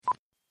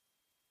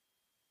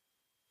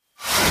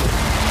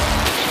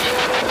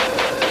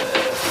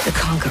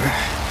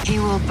He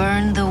will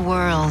burn the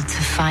world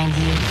to find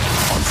you.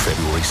 On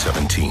February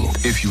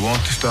 17th. If you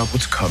want to stop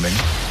what's coming,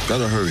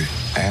 better hurry,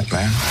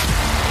 Ant-Man.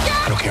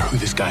 I don't care who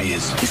this guy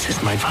is. This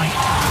is my fight.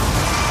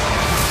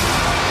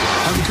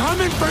 I'm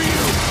coming for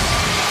you!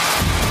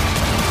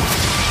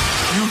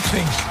 You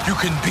think you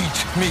can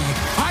beat me?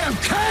 I am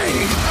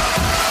Kane!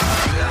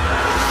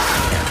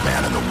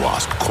 Ant-Man and the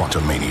Wasp: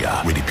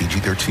 Quantumania. Rated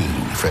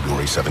PG-13.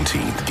 February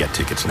 17th. Get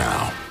tickets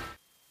now.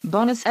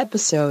 Bonus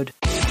episode.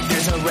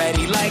 There's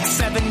already like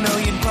 7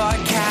 million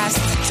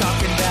podcasts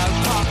talking about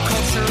pop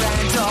culture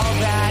and all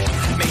that.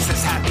 Makes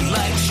us happy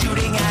like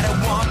shooting at a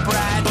womp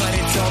rat. But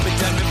it's all been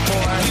done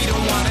before. We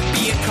don't want to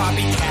be a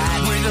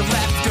copycat. We're the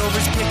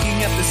leftovers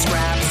picking up the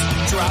scraps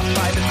dropped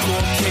by the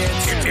cool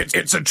kids.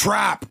 It's a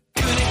trap!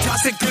 Gonna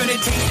toss it, gonna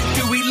taste it.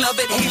 Do we love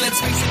it? Hey, let's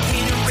face it,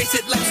 can't erase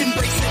it. Let's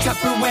embrace it.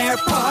 Tupperware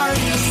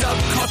party.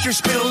 Subculture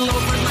spill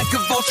over like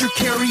a vulture.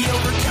 Carry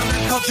over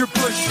counterculture,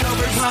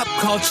 pushover, pop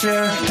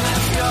culture.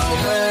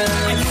 Leftovers.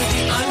 And with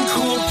the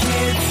uncool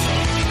kids,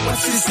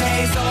 what's to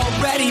say's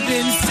already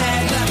been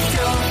said.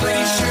 Leftovers.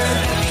 Pretty sure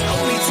that the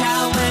only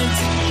talent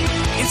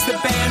is the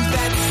band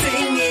that's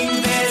singing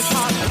this.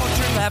 Pop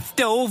culture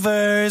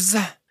leftovers.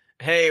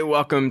 Hey,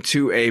 welcome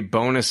to a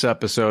bonus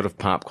episode of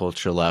Pop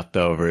Culture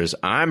Leftovers.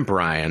 I'm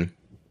Brian.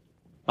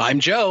 I'm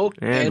Joe.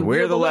 And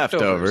we're the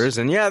leftovers.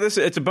 And yeah,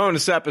 it's a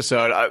bonus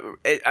episode.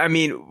 I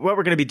mean, what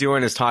we're going to be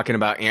doing is talking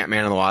about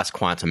Ant-Man and the Wasp: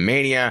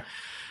 Quantumania.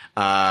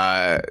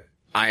 I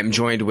am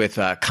joined with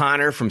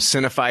Connor from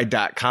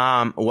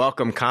Cinefied.com.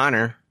 Welcome,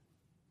 Connor.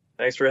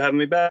 Thanks for having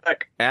me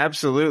back.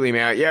 Absolutely,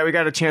 man. Yeah, we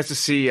got a chance to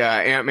see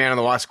Ant-Man and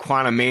the Wasp: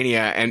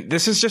 Quantumania, and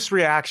this is just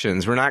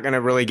reactions. We're not going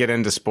to really get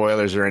into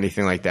spoilers or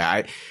anything like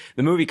that.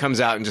 The movie comes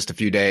out in just a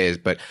few days,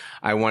 but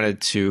I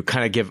wanted to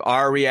kind of give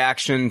our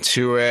reaction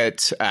to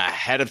it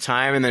ahead of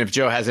time, and then if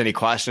Joe has any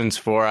questions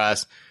for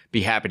us,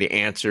 be happy to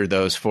answer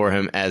those for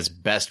him as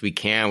best we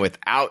can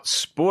without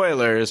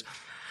spoilers.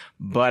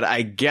 But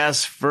I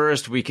guess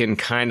first we can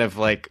kind of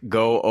like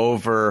go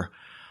over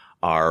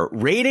our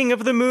rating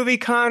of the movie,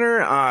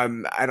 Connor.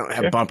 I don't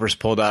have bumpers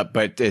pulled up,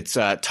 but it's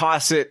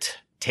Toss It,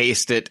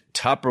 Taste It,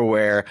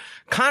 Tupperware.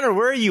 Connor,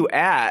 where are you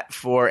at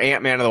for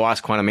Ant-Man and the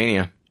Wasp: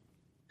 Quantumania?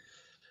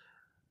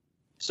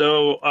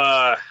 So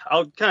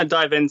I'll kind of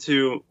dive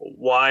into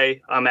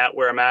why I'm at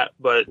where I'm at,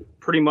 but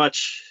pretty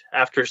much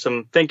after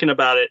some thinking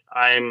about it,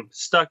 I'm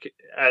stuck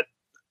at,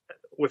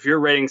 with your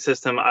rating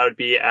system, I would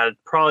be at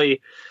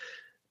probably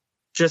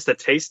just a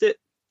Taste It.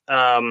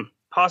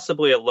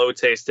 Possibly a low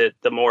Taste It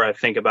the more I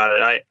think about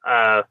it.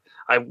 I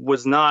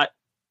was not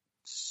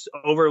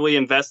overly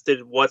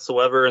invested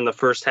whatsoever in the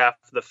first half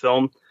of the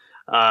film.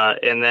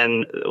 And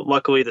then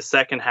luckily the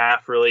second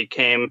half really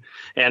came.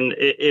 And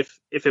if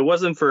it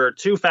wasn't for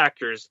two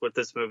factors with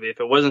this movie,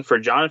 if it wasn't for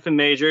Jonathan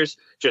Majors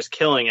just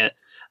killing it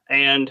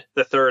and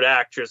the third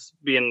act just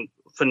being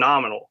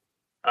phenomenal,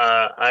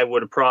 I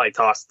would have probably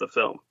tossed the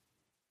film.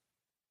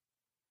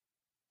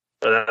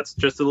 So that's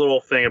just a little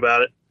thing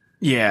about it.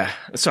 Yeah,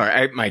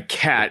 sorry, my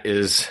cat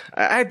is...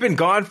 I've been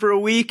gone for a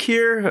week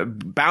here,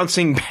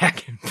 bouncing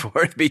back and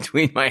forth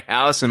between my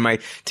house and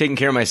taking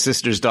care of my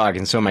sister's dog,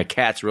 and so my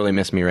cats really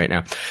miss me right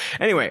now.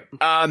 Anyway,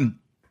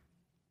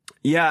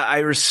 yeah, I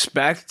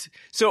respect...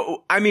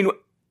 So, I mean,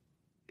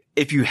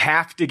 if you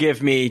have to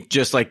give me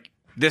just like,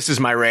 this is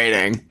my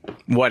rating,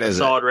 what is it?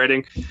 Solid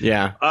rating?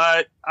 Yeah.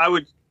 I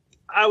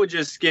would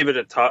just give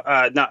it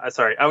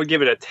I would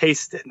give it a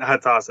Taste It,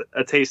 not toss it,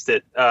 a Taste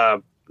It.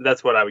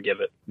 That's what I would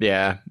give it.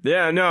 Yeah.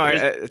 Yeah, no.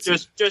 It's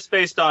just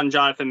based on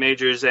Jonathan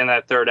Majors and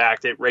that third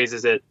act, it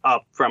raises it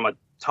up from a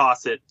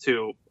Toss It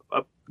to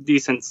a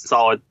decent,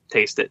 solid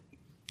Taste It.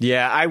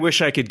 Yeah, I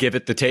wish I could give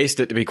it the Taste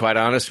It, to be quite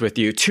honest with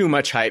you. Too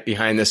much hype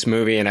behind this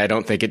movie, and I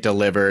don't think it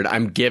delivered.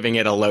 I'm giving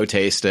it a low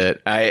Taste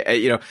It.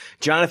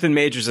 Jonathan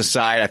Majors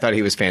aside, I thought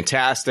he was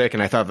fantastic,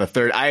 and I thought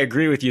I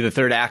agree with you, the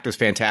third act was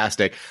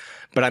fantastic.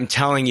 But I'm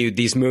telling you,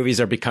 these movies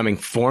are becoming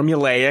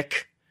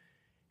formulaic,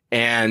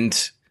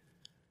 and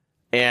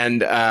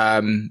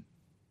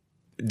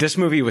this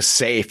movie was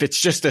safe. It's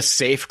just a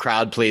safe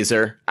crowd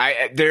pleaser.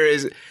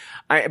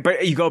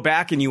 But you go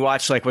back and you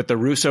watch like what the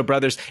Russo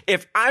brothers,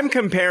 if I'm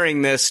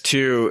comparing this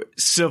to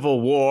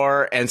Civil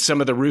War and some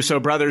of the Russo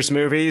brothers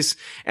movies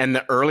and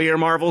the earlier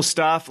Marvel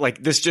stuff,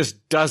 like this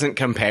just doesn't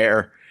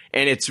compare.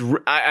 And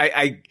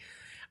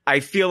I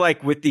feel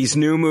like with these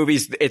new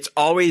movies, it's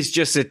always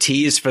just a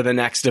tease for the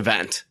next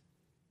event.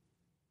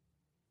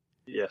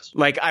 Yes.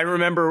 Like I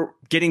remember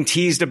getting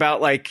teased about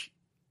like,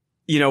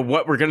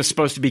 what we're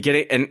supposed to be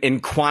getting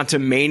in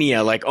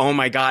Quantumania. Like, oh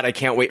my God, I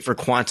can't wait for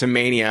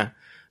Quantumania,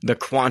 the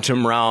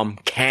quantum realm,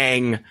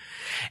 Kang.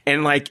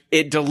 And like,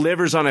 it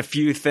delivers on a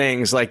few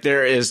things. Like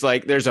there's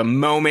a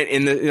moment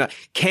in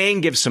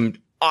Kang gives some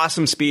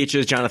awesome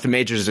speeches. Jonathan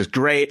Majors is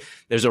great.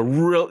 There's a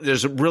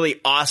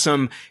really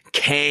awesome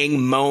Kang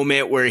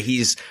moment where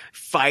he's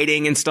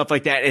fighting and stuff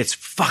like that. It's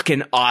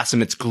fucking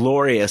awesome. It's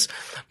glorious.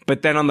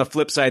 But then on the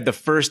flip side, the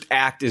first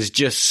act is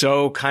just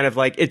so kind of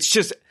like, it's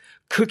just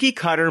cookie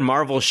cutter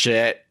Marvel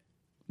shit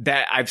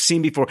that I've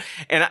seen before.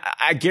 And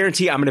I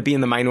guarantee I'm going to be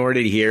in the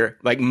minority here.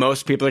 Like,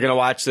 most people are going to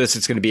watch this.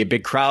 It's going to be a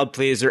big crowd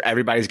pleaser.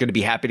 Everybody's going to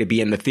be happy to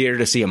be in the theater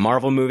to see a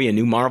Marvel movie, a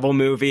new Marvel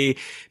movie.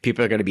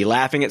 People are going to be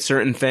laughing at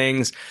certain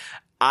things.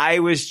 I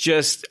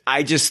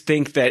just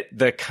think that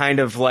the kind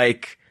of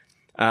like,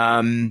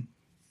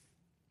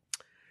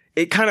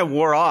 it kind of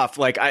wore off.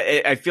 Like,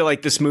 I feel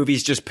like this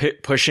movie's just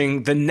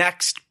pushing the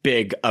next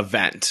big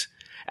event,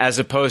 as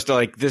opposed to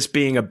like this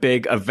being a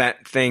big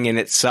event thing in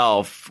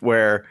itself,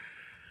 where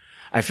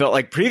I felt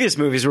like previous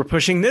movies were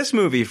pushing this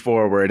movie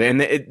forward. And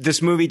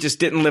this movie just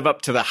didn't live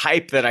up to the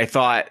hype that I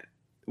thought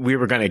we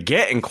were going to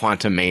get in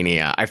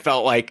Quantumania. I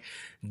felt like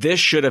this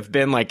should have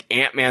been like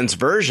Ant-Man's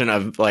version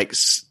of like,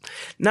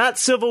 not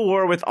Civil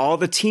War with all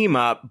the team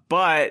up,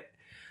 but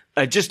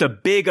just a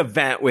big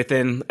event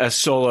within a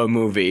solo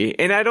movie.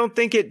 And I don't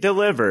think it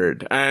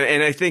delivered.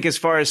 And I think as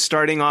far as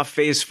starting off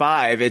phase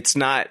 5, it's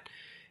not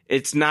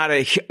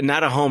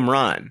a home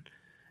run.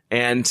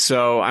 And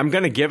so I'm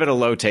going to give it a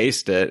low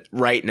taste it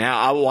right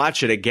now. I'll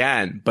watch it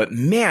again. But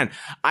man,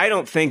 I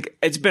don't think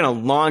it's been a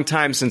long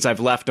time since I've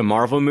left a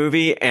Marvel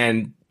movie.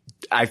 And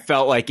I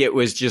felt like it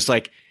was just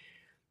like,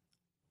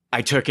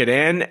 I took it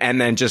in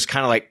and then just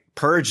kind of like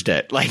purged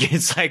it. Like,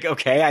 it's like,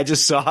 okay,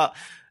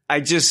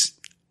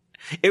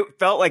 it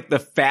felt like the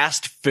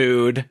fast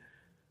food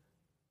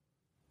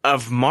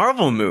of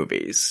Marvel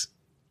movies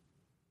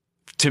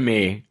to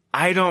me.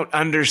 I don't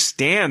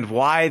understand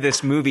why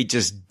this movie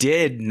just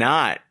did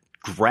not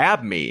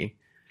grab me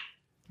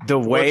the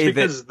way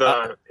it's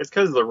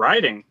because of the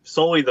writing,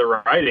 solely the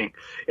writing.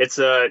 It's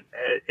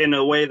in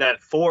a way that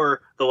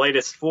the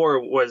latest 4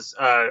 was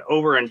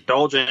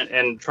overindulgent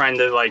and trying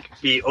to like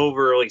be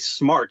overly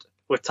smart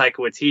with Taika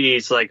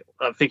Waititi's like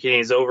thinking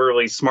he's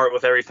overly smart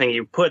with everything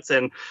he puts.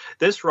 And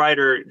this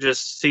writer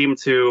just seemed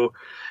to,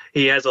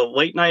 he has a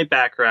late night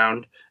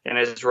background in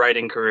his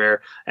writing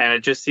career, and it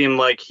just seemed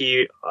like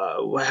he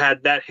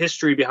had that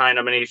history behind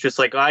him, and he's just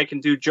like, I can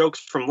do jokes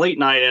from late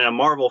night in a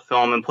Marvel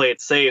film and play it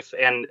safe.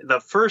 And the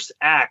first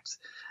act,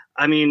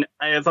 I mean,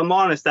 if I'm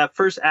honest, that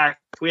first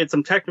act, we had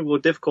some technical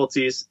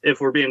difficulties,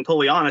 if we're being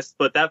totally honest,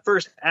 but that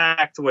first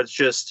act was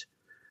just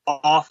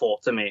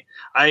awful to me.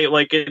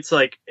 It's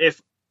like,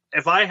 if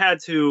I had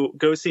to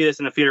go see this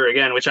in the theater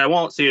again, which I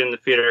won't see it in the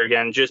theater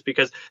again, just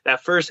because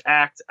that first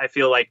act, I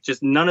feel like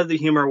just none of the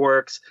humor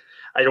works.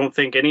 I don't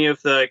think any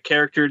of the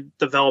character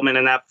development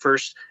in that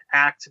first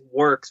act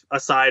works,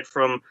 aside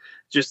from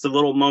just the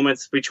little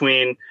moments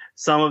between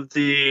some of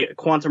the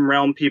Quantum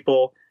Realm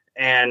people.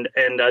 And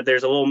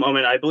there's a little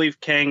moment, I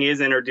believe Kang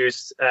is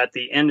introduced at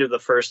the end of the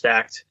first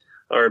act,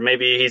 or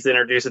maybe he's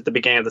introduced at the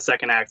beginning of the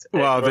second act.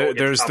 Well,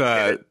 there's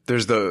the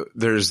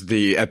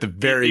at the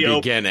very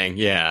beginning.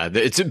 Yeah.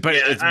 It's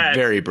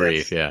very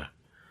brief. Yeah.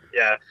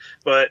 Yeah.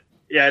 But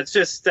yeah, it's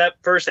just that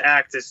first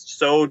act is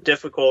so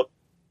difficult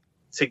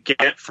to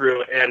get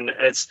through. And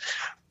it's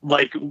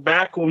like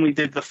back when we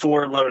did the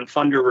Thor Love and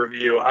Thunder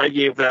review, I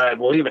gave that, I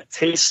believe, a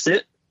taste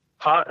it.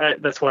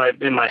 That's what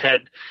I've in my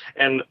head.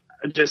 And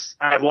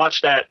I've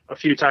watched that a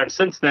few times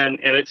since then,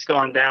 and it's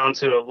gone down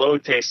to a low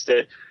taste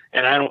it.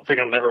 And I don't think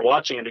I'm ever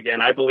watching it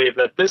again. I believe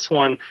that this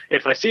one,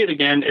 if I see it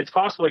again, it's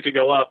possible it could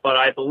go up, but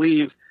I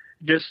believe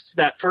just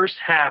that first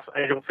half,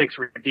 I don't think is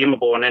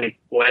redeemable in any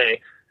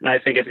way. And I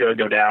think it's going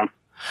to go down.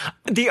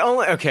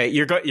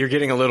 You're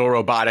getting a little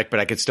robotic, but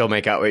I could still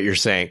make out what you're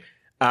saying.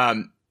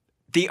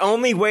 The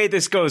only way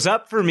this goes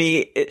up for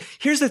me,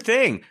 here's the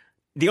thing.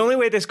 The only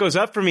way this goes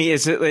up for me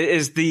is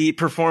the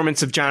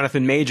performance of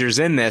Jonathan Majors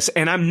in this.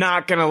 And I'm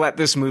not going to let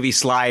this movie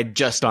slide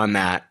just on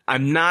that.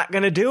 I'm not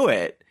going to do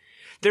it.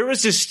 There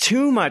was just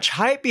too much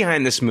hype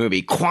behind this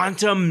movie,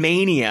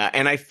 Quantumania,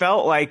 and I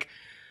felt like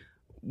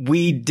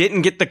we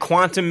didn't get the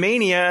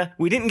Quantumania.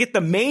 We didn't get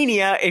the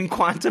mania in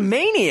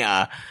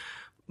Quantumania.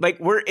 Like,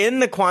 we're in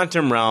the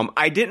quantum realm.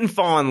 I didn't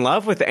fall in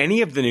love with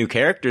any of the new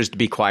characters, to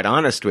be quite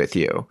honest with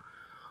you.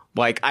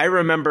 Like, I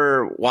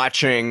remember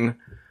watching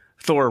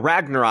Thor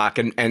Ragnarok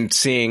and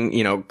seeing,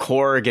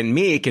 Korg and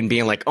Meek and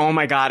being like, oh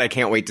my God, I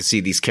can't wait to see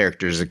these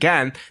characters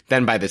again.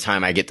 Then by the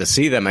time I get to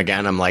see them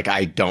again, I'm like,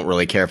 I don't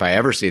really care if I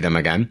ever see them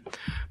again.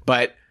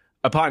 But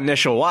upon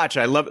initial watch,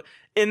 I love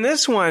in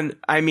this one.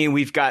 I mean,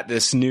 we've got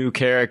this new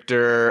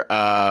character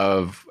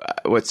of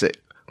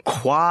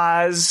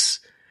Quaz,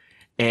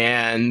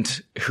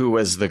 and who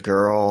was the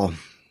girl?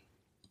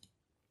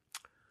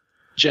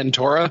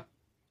 Jentora.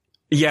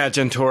 Yeah,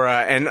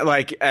 Jentora. And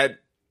like,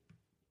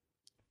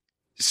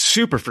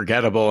 super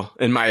forgettable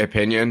in my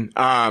opinion.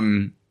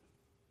 I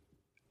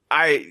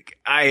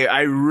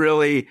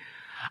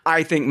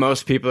think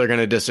most people are going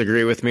to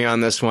disagree with me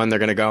on this one. They're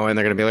going to go in,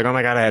 they're going to be like, oh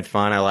my God, I had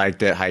fun. I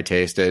liked it. High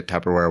taste it,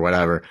 Tupperware,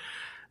 whatever.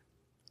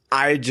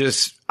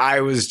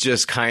 I was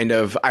just kind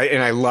of,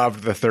 and I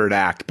loved the third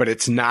act, but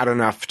it's not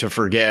enough to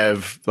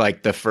forgive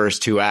like the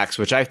first 2 acts,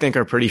 which I think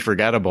are pretty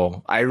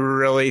forgettable. I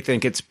really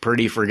think it's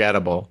pretty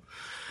forgettable.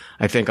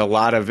 I think a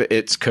lot of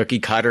it's cookie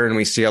cutter, and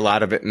we see a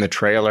lot of it in the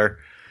trailer.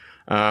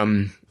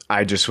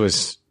 I just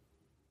was,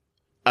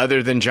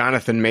 other than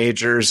Jonathan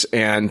Majors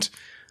and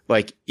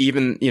like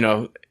even,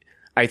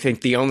 I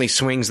think the only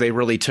swings they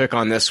really took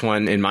on this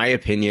one, in my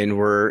opinion,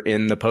 were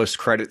in the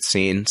post-credit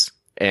scenes.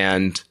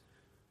 And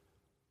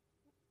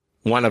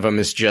one of them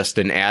is just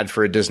an ad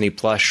for a Disney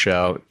Plus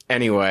show.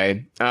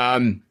 Anyway,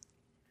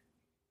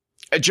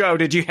 Joe,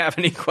 did you have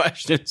any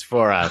questions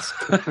for us?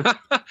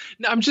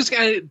 No, I'm just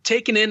kind of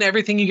taking in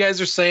everything you guys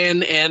are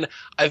saying, and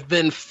I've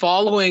been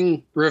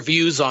following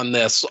reviews on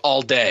this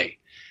all day.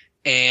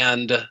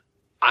 And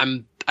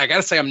I got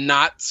to say, I'm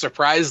not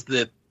surprised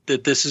that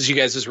this is you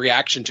guys'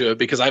 reaction to it,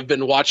 because I've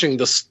been watching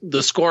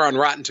the score on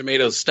Rotten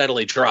Tomatoes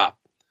steadily drop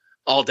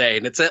all day,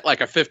 and it's at like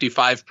a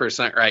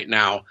 55% right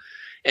now.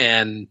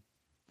 And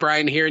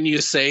Brian, hearing you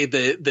say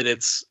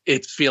that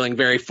it's feeling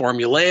very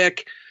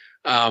formulaic.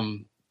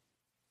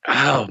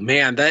 Oh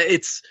man,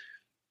 they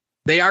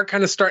are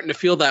kind of starting to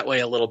feel that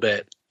way a little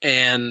bit.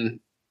 And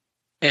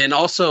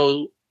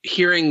also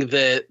hearing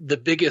that the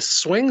biggest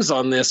swings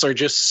on this are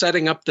just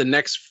setting up the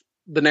next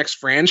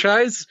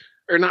franchise,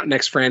 or not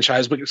next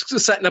franchise, but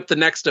setting up the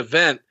next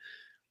event.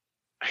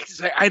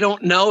 I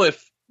don't know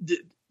if,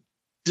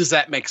 does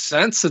that make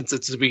sense, since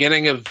it's the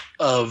beginning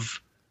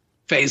of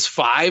phase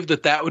 5,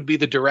 that would be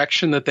the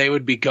direction that they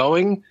would be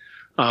going.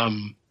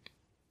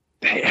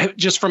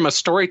 Just from a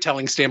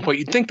storytelling standpoint,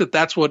 you'd think that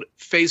that's what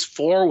phase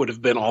 4 would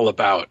have been all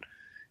about.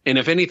 And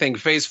if anything,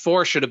 phase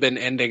 4 should have been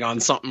ending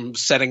on something,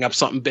 setting up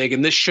something big.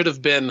 And this should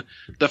have been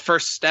the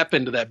first step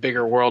into that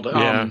bigger world.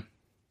 Yeah.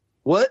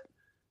 What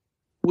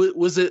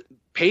was it?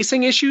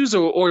 Pacing issues,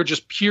 or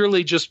just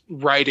purely just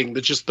writing?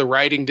 The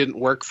writing didn't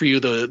work for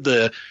you.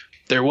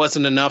 There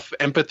wasn't enough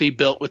empathy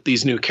built with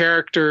these new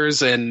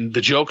characters, and the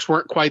jokes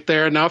weren't quite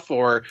there enough?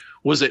 Or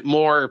was it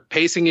more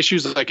pacing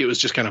issues, like it was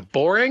just kind of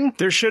boring?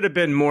 There should have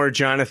been more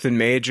Jonathan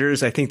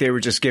Majors. I think they were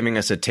just giving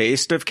us a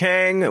taste of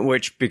Kang,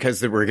 which,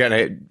 because we're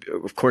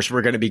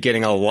going to be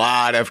getting a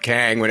lot of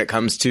Kang when it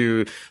comes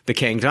to the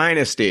Kang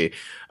Dynasty.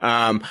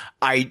 Some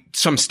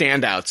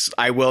standouts.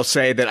 I will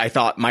say that I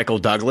thought Michael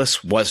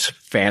Douglas was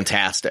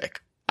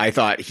fantastic. I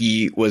thought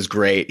he was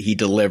great. He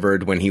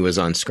delivered when he was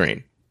on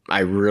screen.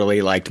 I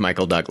really liked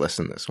Michael Douglas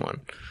in this one.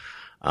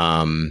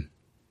 See,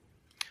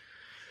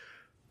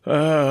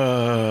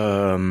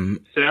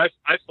 I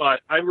thought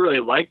I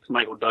really liked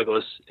Michael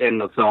Douglas in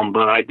the film,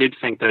 but I did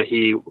think that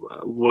he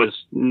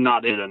was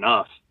not in it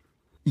enough.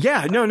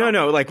 Yeah, no.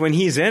 Like when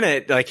he's in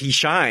it, like he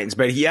shines.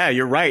 But yeah,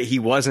 you're right. He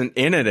wasn't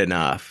in it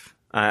enough.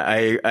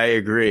 I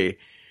agree.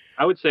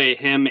 I would say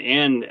him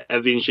and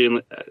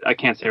Evangeline, I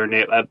can't say her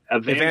name.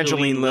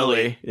 Evangeline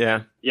Lilly.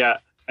 Yeah. Yeah.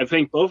 I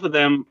think both of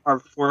them are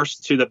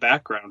forced to the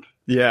background.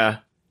 Yeah.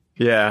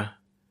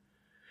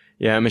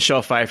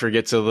 Michelle Pfeiffer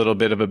gets a little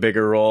bit of a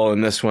bigger role in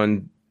this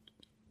one.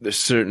 There's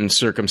certain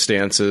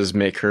circumstances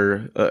make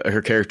her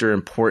character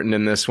important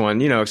in this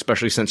one,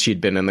 especially since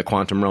she'd been in the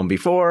Quantum Realm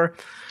before.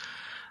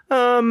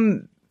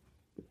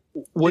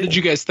 What did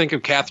you guys think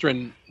of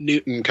Catherine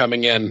Newton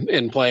coming in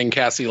and playing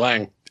Cassie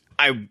Lang?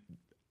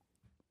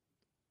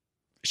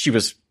 She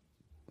was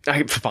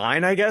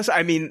fine, I guess.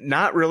 I mean,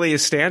 not really a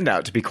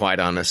standout, to be quite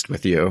honest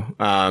with you.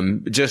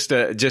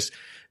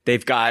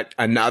 They've got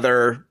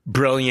another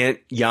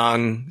brilliant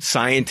young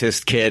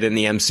scientist kid in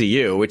the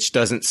MCU, which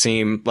doesn't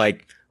seem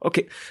like,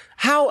 okay.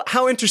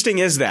 How interesting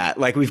is that?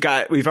 Like we've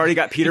already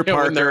got Peter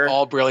Parker. When they're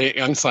all brilliant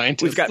young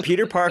scientists. We've got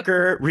Peter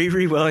Parker,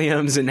 Riri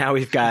Williams, and now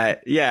we've got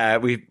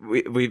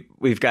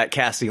we've got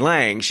Cassie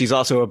Lang. She's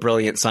also a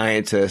brilliant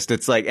scientist.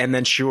 It's like, and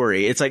then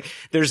Shuri. It's like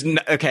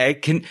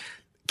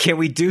can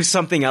we do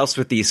something else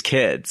with these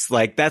kids?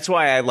 Like, that's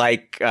why I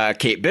like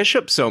Kate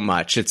Bishop so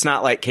much. It's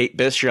not like Kate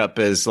Bishop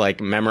is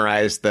like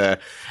memorized the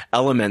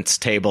elements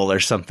table or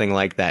something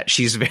like that.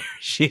 She's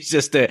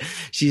just an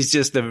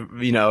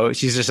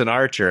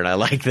archer, and I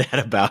like that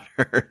about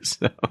her.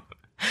 So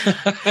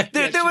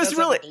there was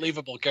really a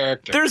believable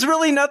character. There's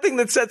really nothing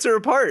that sets her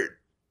apart.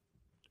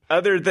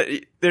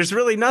 There's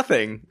really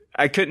nothing.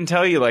 I couldn't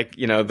tell you,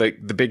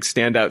 the big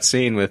standout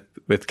scene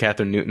with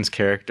Catherine Newton's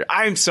character.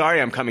 I'm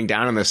sorry I'm coming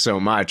down on this so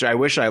much. I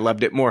wish I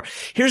loved it more.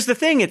 Here's the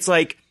thing. It's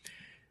like,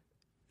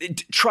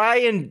 if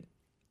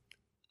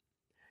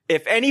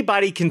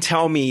anybody can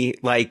tell me,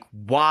 like,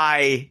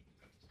 why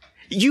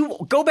you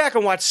go back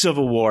and watch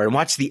Civil War and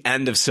watch the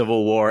end of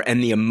Civil War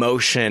and the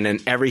emotion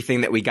and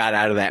everything that we got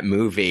out of that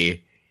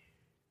movie.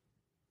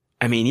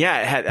 I mean,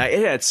 yeah,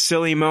 it had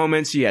silly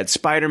moments. You had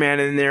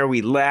Spider-Man in there.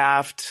 We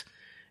laughed.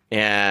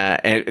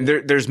 And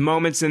there's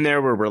moments in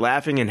there where we're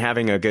laughing and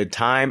having a good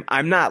time.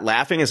 I'm not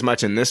laughing as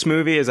much in this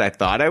movie as I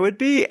thought I would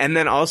be. And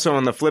then also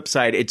on the flip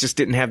side, it just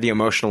didn't have the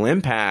emotional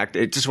impact.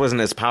 It just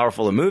wasn't as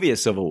powerful a movie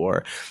as Civil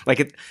War.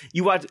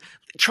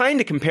 Trying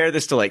to compare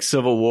this to like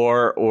Civil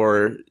War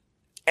or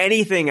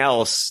anything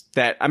else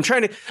that I'm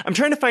trying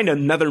to find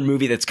another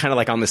movie that's kind of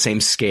like on the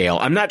same scale.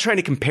 I'm not trying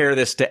to compare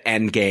this to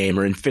Endgame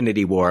or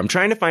Infinity War. I'm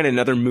trying to find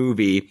another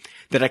movie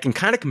that I can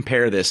kind of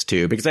compare this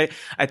to, because I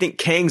think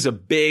Kang's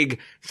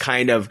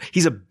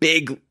he's a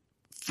big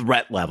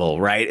threat level,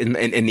 right? In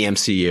the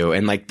MCU.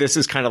 And like, this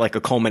is kind of like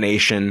a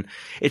culmination.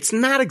 It's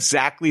not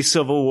exactly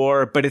Civil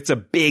War, but it's a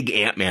big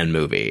Ant-Man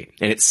movie,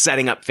 and it's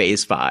setting up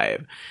phase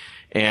 5.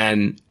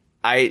 And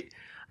I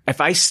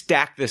if I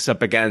stack this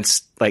up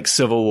against like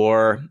Civil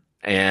War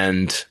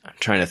and I'm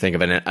trying to think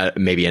of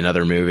maybe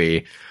another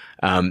movie,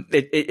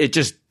 it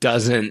just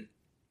doesn't,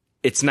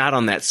 it's not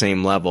on that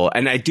same level.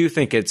 And I do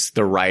think it's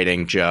the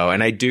writing, Joe.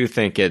 And I do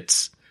think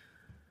it's,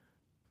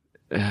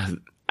 I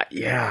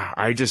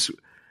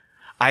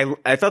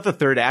thought the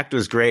third act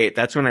was great.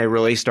 That's when I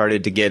really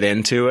started to get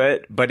into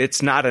it, but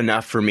it's not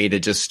enough for me to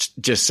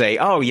just say,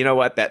 oh, you know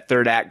what? That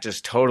third act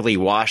just totally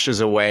washes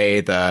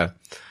away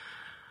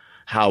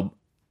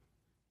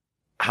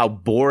how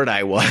bored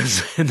I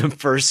was in the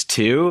first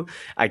two.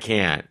 I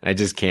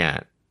just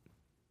can't.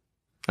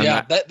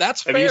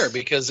 That's fair,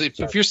 because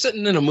if you're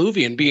sitting in a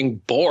movie and being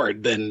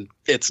bored, then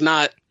it's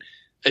not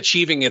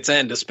achieving its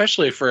end,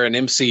 especially for an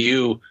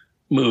MCU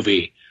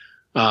movie.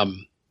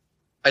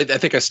 I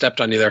think I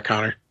stepped on you there,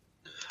 Connor.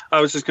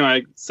 I was just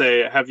going to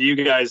say, have you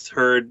guys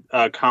heard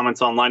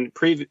comments online?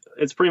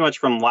 It's pretty much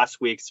from last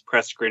week's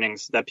press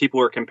screenings that people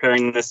were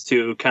comparing this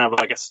to kind of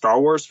like a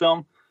Star Wars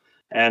film.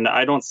 And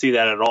I don't see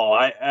that at all.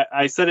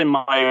 I said in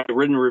my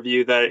written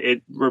review that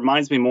it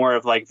reminds me more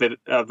of like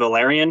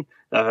Valerian,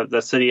 the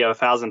City of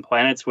 1,000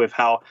 Planets, with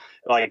how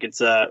like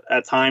it's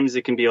at times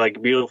it can be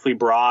like beautifully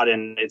broad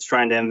and it's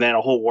trying to invent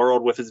a whole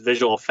world with its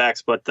visual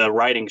effects, but the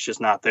writing's just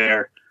not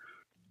there.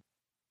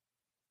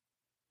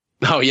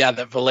 Oh yeah,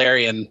 that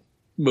Valerian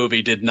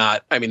movie did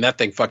not. I mean, that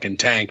thing fucking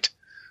tanked.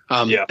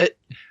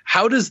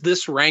 How does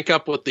this rank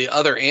up with the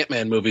other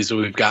Ant-Man movies that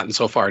we've gotten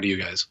so far to you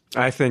guys?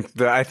 I think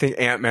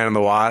Ant-Man and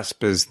the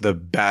Wasp is the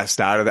best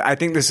out of it. I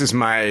think this is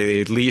my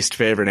least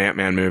favorite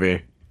Ant-Man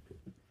movie.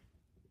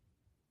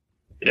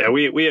 Yeah,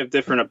 we have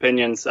different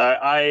opinions.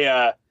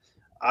 I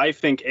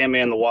think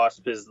Ant-Man and the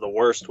Wasp is the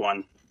worst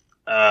one.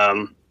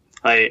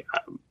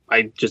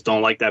 I just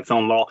don't like that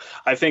film at all.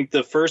 I think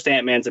the first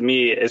Ant-Man, to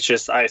me, it's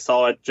just, I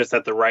saw it just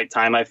at the right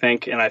time, I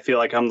think. And I feel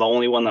like I'm the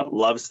only one that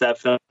loves that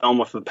film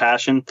with a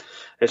passion.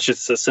 It's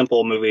just a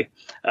simple movie.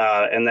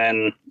 And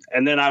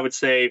then I would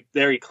say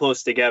very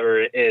close together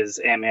is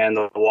Ant-Man and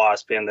the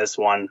Wasp and this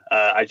one.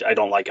 I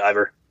don't like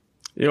either.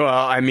 Well,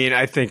 I mean,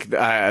 I think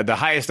the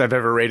highest I've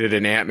ever rated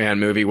an Ant-Man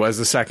movie was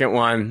the second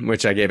one,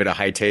 which I gave it a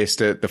high taste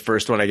it. The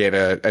first one I gave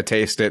a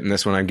taste it, and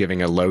this one I'm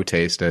giving a low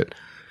taste it.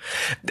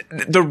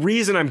 The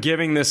reason I'm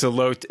giving this a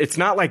low, it's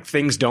not like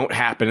things don't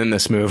happen in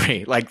this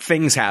movie. Like,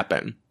 things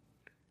happen.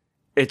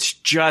 It's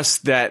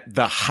just that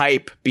the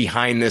hype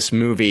behind this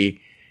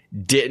movie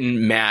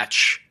didn't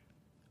match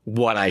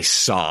what I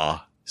saw,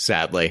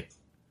 sadly.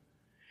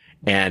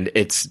 And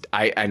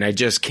I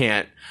just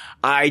can't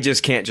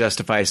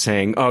justify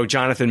saying, oh,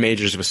 Jonathan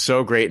Majors was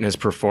so great in his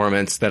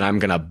performance that I'm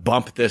going to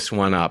bump this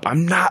one up.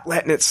 I'm not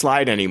letting it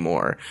slide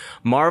anymore.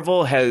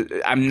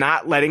 I'm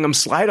not letting them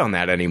slide on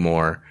that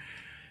anymore.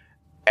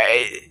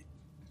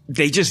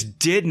 They just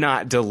did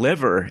not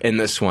deliver in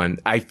this one.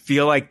 I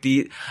feel like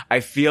the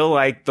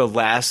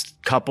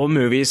last couple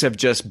movies have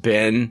just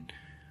been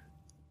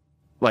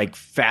like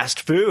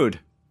fast food.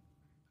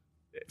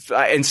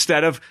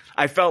 Instead of,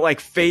 I felt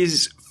like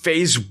phase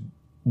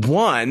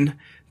 1,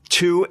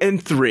 2,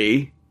 and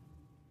 3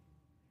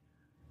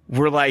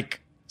 were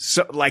like,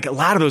 so like a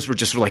lot of those were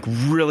just like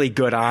really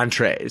good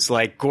entrees.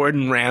 Like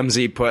Gordon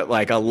Ramsay put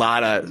like a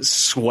lot of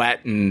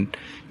sweat and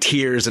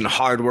tears and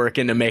hard work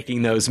into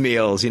making those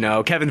meals, you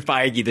know, Kevin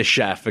Feige, the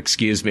chef,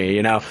 excuse me,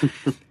 you know,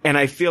 and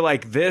I feel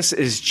like this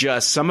is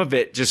just, some of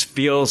it just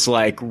feels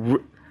like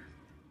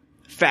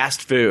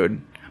fast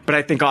food, but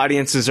I think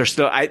audiences are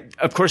still,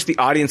 of course the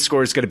audience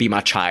score is going to be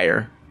much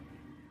higher.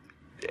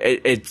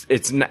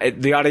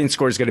 The audience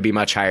score is going to be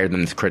much higher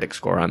than the critic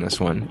score on this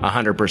one,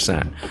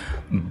 100%.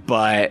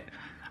 But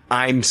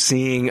I'm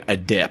seeing a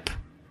dip.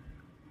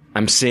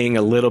 I'm seeing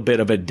a little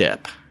bit of a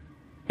dip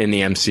in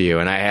the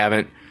MCU,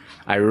 and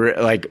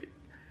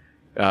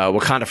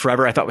Wakanda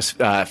Forever I thought was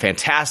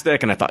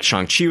fantastic, and I thought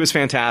Shang-Chi was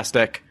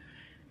fantastic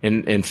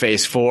in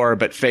Phase 4,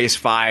 but Phase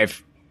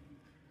 5,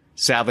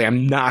 sadly,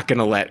 I'm not going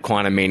to let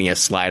Quantumania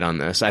slide on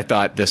this. I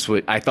thought this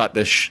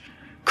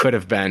could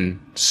have been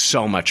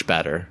so much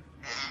better.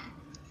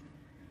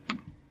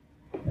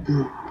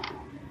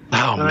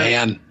 Oh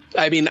man,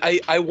 I mean,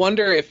 I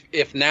wonder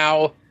if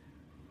now,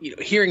 you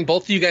know, hearing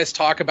both of you guys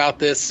talk about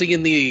this,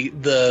 seeing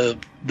the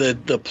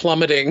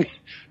plummeting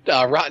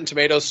Rotten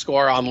Tomatoes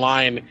score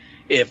online,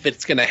 if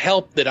it's going to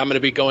help that I'm going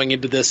to be going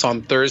into this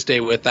on Thursday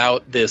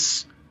without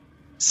this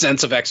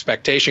sense of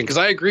expectation. Because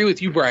I agree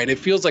with you, Brian. It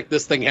feels like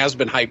this thing has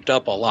been hyped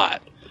up a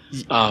lot.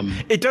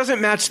 It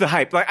doesn't match the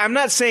hype. Like, I'm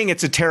not saying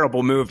it's a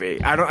terrible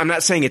movie. I'm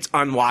not saying it's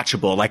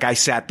unwatchable. Like, I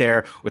sat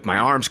there with my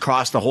arms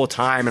crossed the whole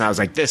time and I was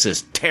like, this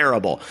is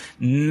terrible.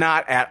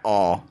 Not at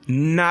all.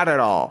 Not at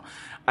all.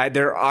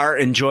 There are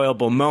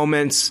enjoyable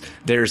moments.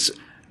 There's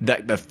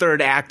the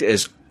third act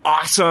is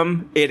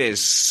awesome. It is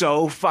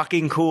so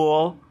fucking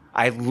cool.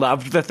 I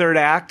loved the third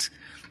act,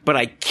 but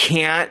I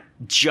can't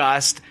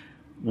just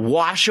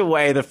wash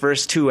away the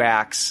first two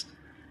acts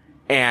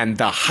and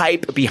the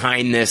hype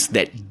behind this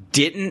that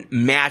didn't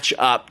match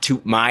up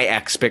to my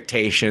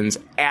expectations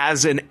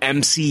as an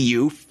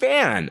MCU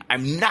fan.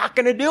 I'm not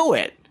going to do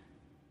it.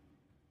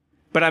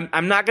 But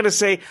I'm not going to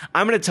say,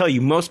 I'm going to tell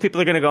you, most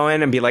people are going to go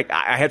in and be like,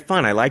 I had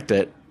fun. I liked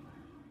it.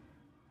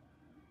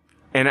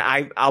 And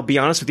I'll be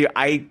honest with you.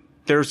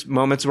 There's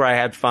moments where I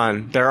had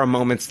fun. There are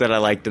moments that I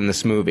liked in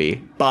this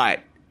movie, but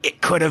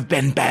it could have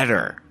been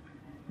better.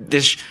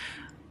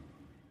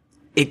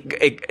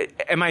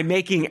 Am I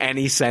making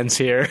any sense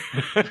here?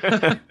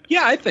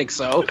 Yeah, I think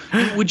so.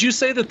 Would you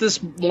say that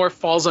this more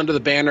falls under the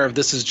banner of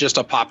this is just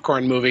a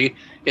popcorn movie,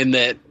 in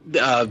that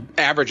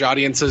average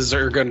audiences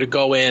are going to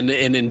go in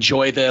and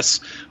enjoy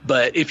this,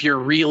 but if you're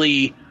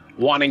really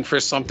wanting for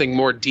something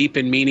more deep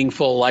and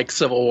meaningful, like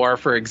Civil War,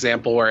 for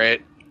example, where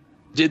it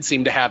did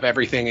seem to have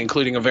everything,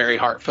 including a very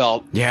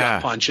heartfelt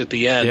gut punch at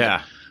the end.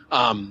 Yeah.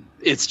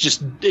 It's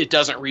just, it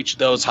doesn't reach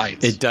those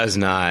heights. It does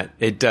not.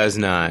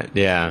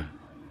 Yeah.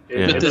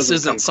 But this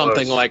isn't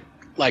something like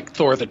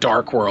Thor: The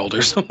Dark World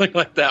or something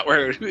like that,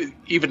 where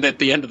even at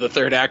the end of the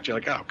third act, you're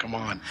like, oh, come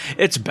on.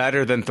 It's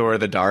better than Thor: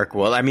 The Dark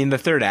World. I mean, the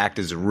third act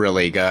is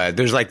really good.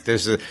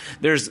 There's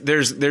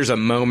a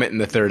moment in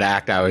the third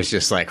act I was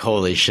just like,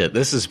 holy shit,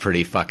 this is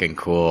pretty fucking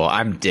cool.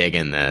 I'm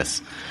digging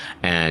this.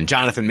 And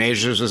Jonathan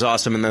Majors was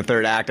awesome in the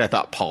third act. I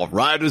thought Paul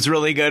Rudd was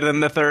really good in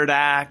the third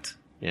act.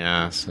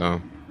 Yeah,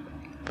 so.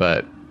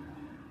 But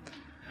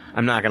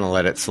I'm not going to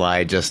let it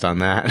slide just on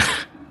that.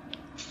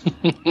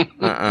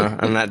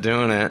 I'm not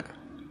doing it.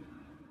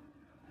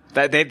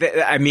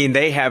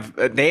 They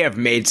have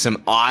made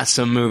some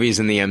awesome movies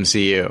in the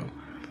MCU.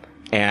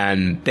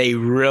 And they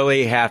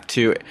really have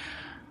to.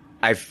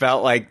 I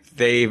felt like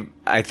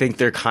I think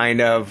they're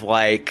kind of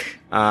like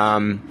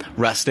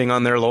resting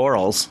on their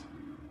laurels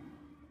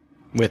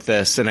with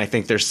this, and I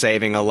think they're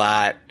saving a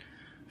lot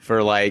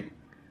for like.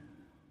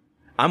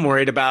 I'm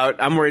worried about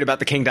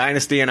the King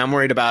Dynasty, and I'm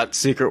worried about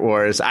Secret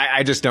Wars.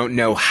 I just don't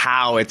know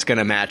how it's going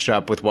to match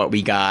up with what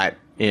we got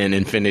in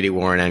Infinity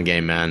War and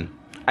Endgame, man.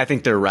 I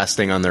think they're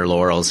resting on their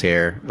laurels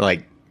here.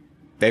 Like,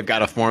 they've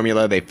got a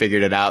formula, they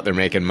figured it out, they're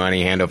making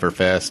money hand over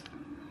fist.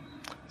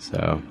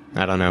 So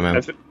I don't know,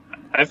 man.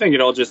 I think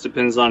it all just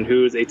depends on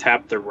who they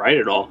tap to write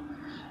it all,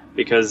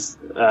 because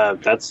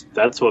that's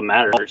what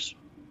matters.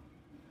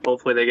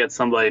 Hopefully they get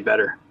somebody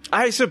better.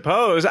 I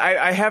suppose.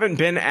 I haven't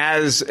been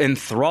as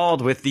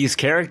enthralled with these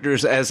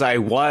characters as I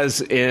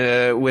was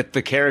with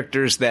the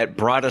characters that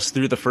brought us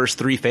through the first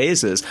three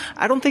phases.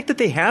 I don't think that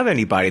they have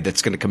anybody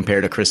that's going to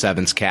compare to Chris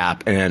Evans'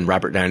 Cap and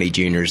Robert Downey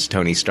Jr.'s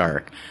Tony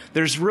Stark.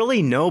 There's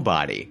really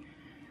nobody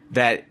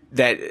that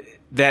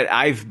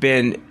I've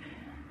been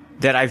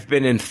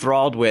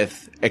enthralled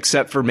with,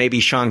 except for maybe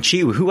Shang-Chi,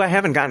 who I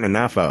haven't gotten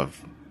enough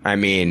of. I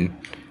mean,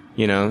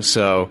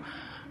 so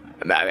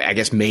I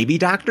guess maybe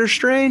Doctor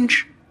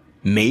Strange?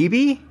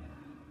 Maybe?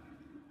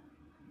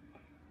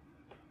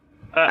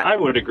 I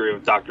would agree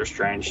with Doctor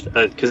Strange,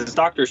 because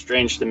Doctor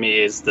Strange to me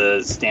is the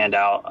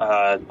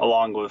standout,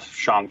 along with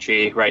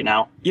Shang-Chi right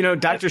now.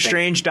 Doctor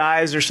Strange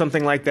dies or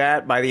something like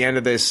that by the end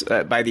of this,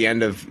 by the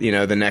end of,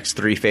 the next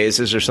three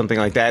phases or something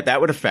like that. That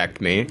would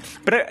affect me.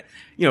 But,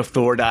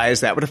 Thor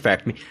dies, that would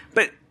affect me.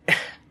 But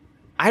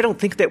I don't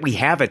think that we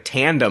have a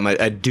tandem,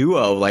 a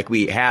duo like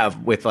we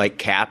have with like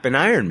Cap and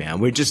Iron Man.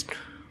 We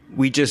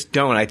just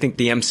don't. I think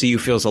the MCU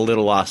feels a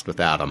little lost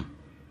without them.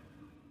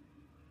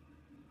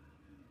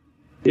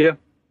 Yeah.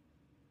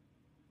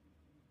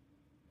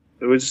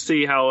 We'll just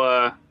see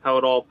how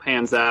it all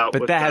pans out.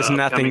 But with, that has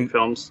nothing.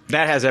 Films.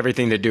 That has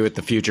everything to do with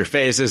the future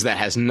phases. That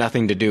has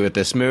nothing to do with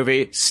this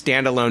movie.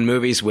 Standalone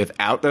movies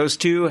without those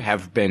two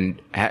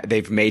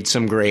they've made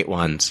some great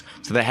ones.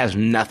 So that has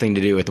nothing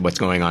to do with what's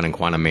going on in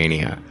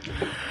Quantumania.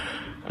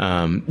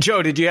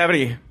 Joe, did you have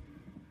any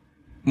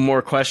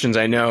more questions?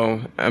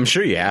 I'm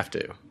sure you have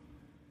to.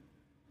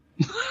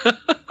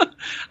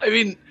 I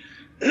mean,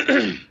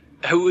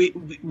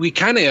 we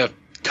kind of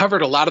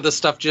covered a lot of the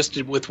stuff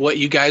just with what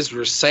you guys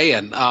were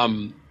saying.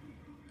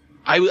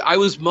 I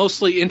was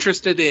mostly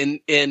interested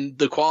in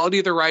the quality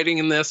of the writing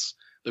in this,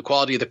 the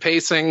quality of the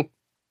pacing,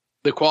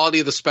 the quality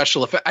of the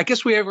special effects. I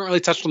guess we haven't really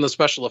touched on the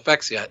special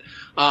effects yet.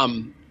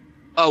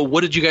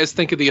 What did you guys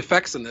think of the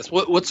effects in this?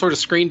 What sort of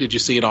screen did you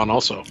see it on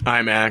also?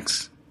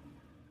 IMAX.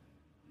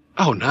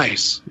 Oh,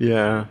 nice.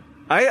 Yeah.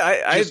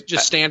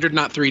 Just standard,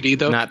 not 3D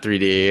though. Not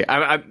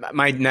 3D.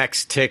 My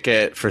next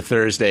ticket for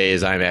Thursday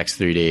is IMAX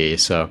 3D.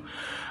 So,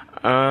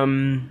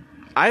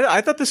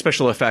 I thought the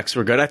special effects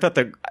were good.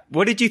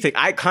 What did you think?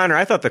 Connor,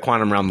 I thought the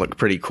Quantum Realm looked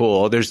pretty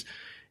cool.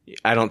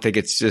 I don't think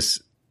it's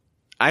just.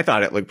 I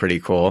thought it looked pretty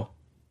cool.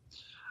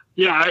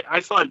 Yeah, I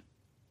thought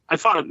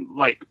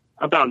like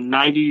about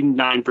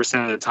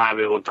 99% of the time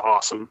it looked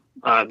awesome.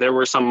 There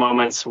were some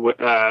moments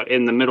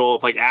in the middle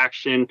of like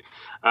action.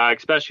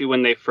 Especially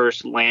when they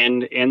first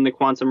land in the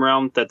Quantum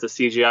Realm, that the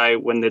CGI,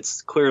 when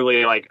it's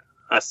clearly like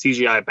a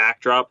CGI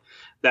backdrop,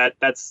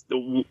 that's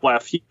a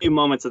few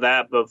moments of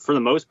that. But for the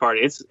most part,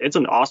 it's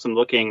an awesome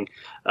looking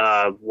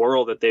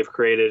world that they've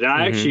created. And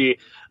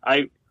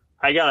I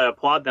gotta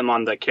applaud them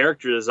on the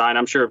character design.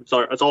 I'm sure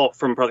it's all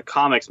from the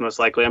comics, most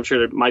likely. I'm sure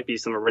there might be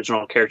some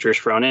original characters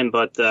thrown in,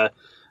 but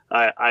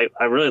I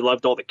really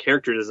loved all the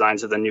character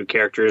designs of the new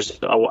characters.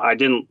 I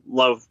didn't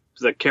love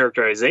the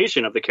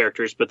characterization of the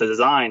characters, but the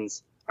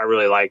designs I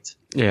really liked.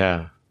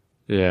 Yeah.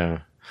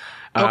 Yeah.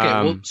 Okay,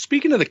 well,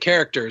 speaking of the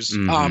characters,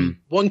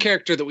 one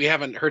character that we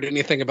haven't heard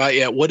anything about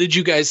yet, what did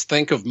you guys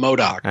think of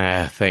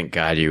MODOK? Thank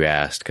God you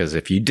asked, because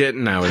if you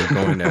didn't, I was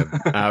going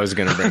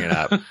to bring it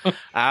up.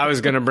 I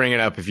was going to bring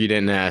it up if you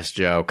didn't ask,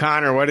 Joe.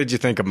 Connor, what did you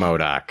think of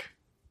MODOK?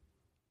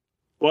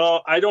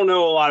 Well, I don't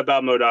know a lot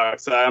about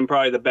MODOK, so I'm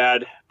probably the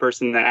bad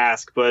person to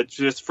ask. But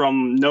just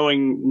from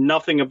knowing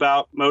nothing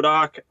about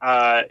MODOK,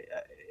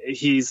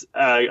 he's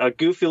a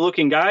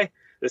goofy-looking guy.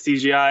 The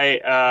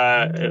CGI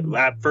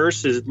at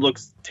first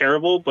looks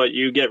terrible, but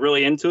you get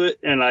really into it,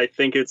 and I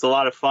think it's a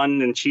lot of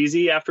fun and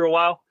cheesy after a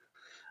while.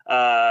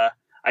 I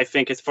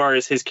think as far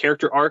as his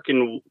character arc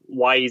and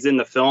why he's in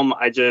the film,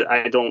 I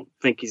don't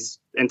think he's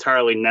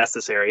entirely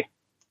necessary.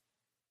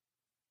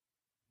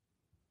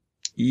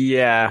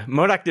 Yeah,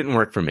 MODOK didn't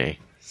work for me,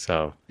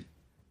 so...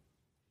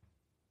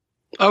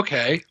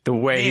 Okay. The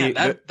way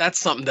that's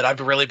something that I've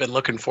really been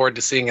looking forward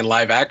to seeing in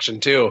live action,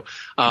 too.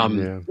 I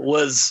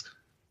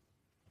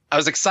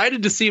was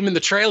excited to see him in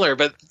the trailer,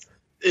 but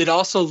it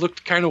also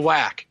looked kind of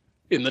whack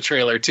in the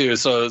trailer too.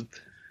 So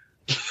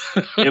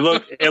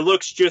it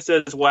looks just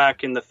as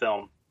whack in the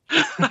film.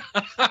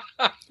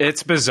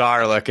 It's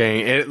bizarre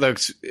looking.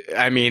 It's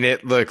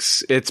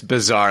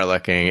bizarre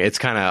looking. It's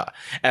kind of,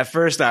 at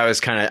first I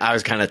was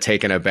kind of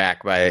taken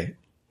aback by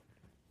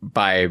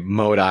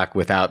MODOK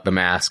without the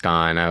mask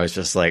on. I was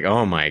just like,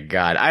 oh my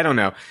God, I don't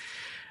know.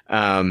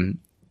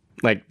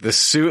 Like the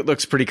suit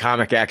looks pretty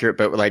comic accurate,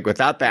 but like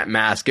without that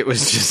mask, it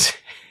was just,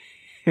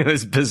 it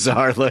was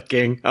bizarre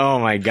looking. Oh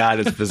my God,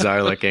 it's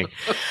bizarre looking.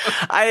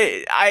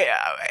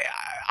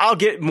 I'll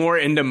get more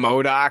into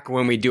MODOK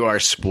when we do our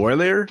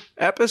spoiler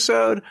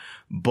episode,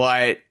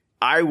 but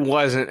I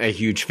wasn't a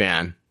huge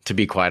fan, to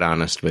be quite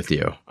honest with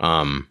you,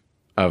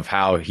 of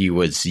how he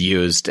was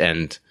used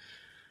and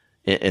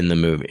in the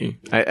movie.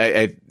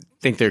 I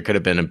think there could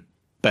have been a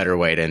better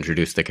way to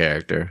introduce the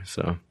character,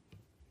 so.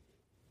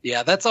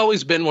 Yeah, that's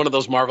always been one of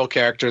those Marvel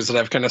characters that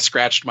I've kind of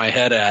scratched my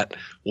head at,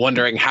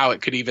 wondering how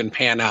it could even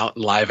pan out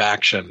in live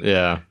action.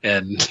 Yeah.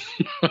 And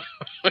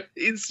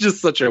it's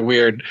just such a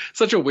weird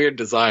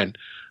design.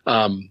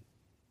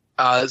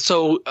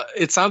 So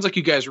it sounds like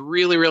you guys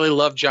really, really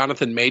love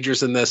Jonathan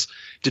Majors in this.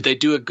 Did they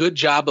do a good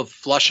job of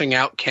flushing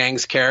out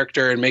Kang's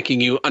character and making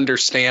you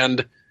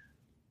understand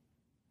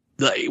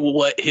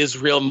what his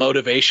real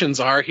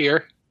motivations are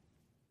here?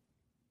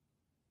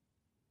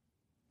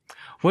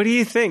 What do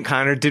you think,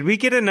 Connor? Did we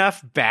get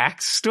enough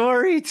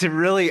backstory to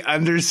really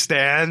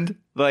understand?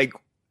 Like,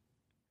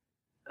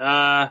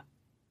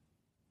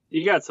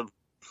 you got some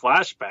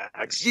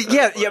flashbacks.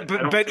 Yeah,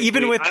 but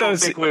even with those, I don't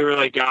think we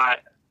really got.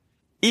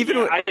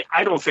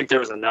 I don't think there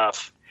was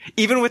enough.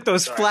 Even with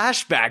those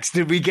flashbacks,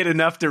 did we get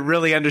enough to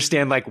really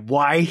understand like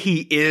why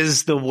he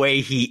is the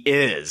way he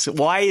is?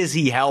 Why is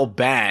he hell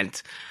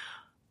bent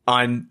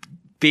on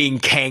being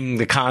Kang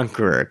the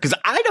Conqueror? Because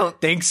I don't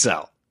think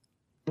so.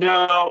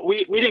 No,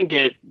 we didn't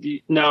get.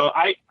 No,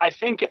 I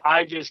think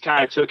I just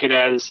kind of took it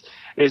as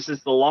this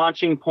is the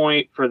launching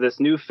point for this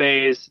new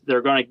phase.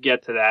 They're going to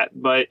get to that,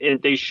 but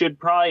they should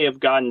probably have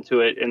gotten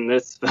to it in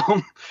this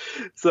film.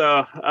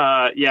 So,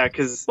 yeah,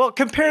 because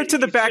compared to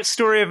the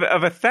backstory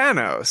of a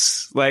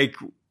Thanos, like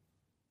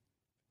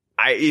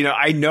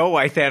I know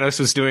why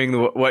Thanos was doing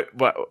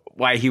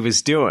why he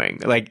was doing.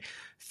 Like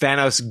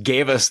Thanos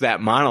gave us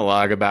that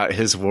monologue about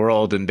his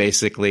world and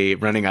basically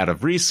running out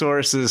of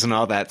resources and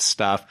all that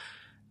stuff.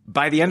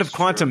 By the end of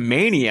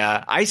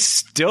Quantumania, I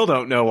still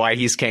don't know why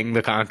he's Kang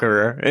the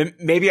Conqueror. And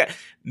maybe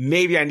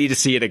I need to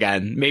see it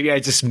again. Maybe I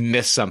just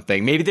missed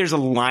something. Maybe there's a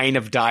line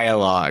of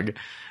dialogue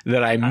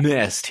that I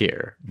missed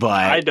here.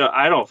 But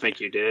I don't think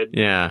you did.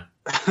 Yeah,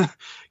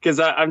 because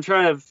I'm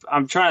trying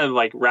to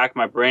like rack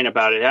my brain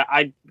about it.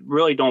 I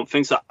really don't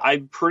think so.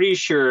 I'm pretty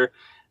sure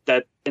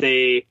that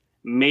they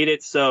made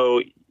it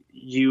so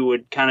you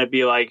would kind of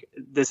be like,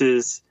 this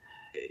is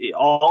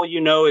all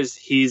you know is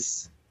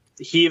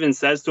he even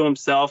says to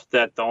himself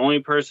that the only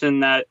person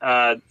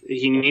that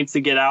he needs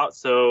to get out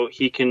so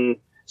he can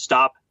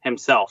stop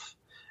himself.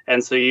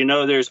 And so,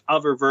 there's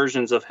other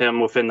versions of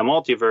him within the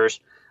multiverse,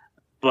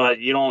 but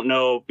you don't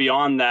know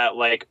beyond that,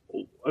 like,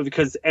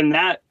 because in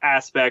that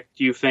aspect,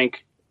 you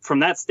think from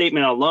that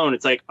statement alone,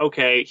 it's like,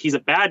 okay, he's a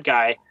bad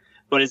guy,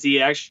 but is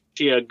he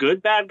actually a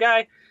good bad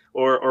guy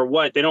or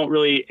what? They don't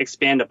really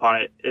expand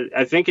upon it.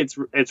 I think it's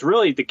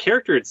really the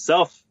character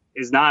itself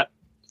is not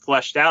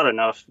fleshed out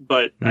enough,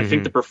 but I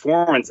think the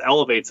performance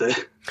elevates it.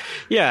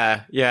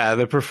 Yeah,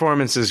 the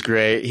performance is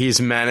great. He's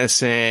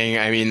menacing.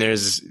 I mean,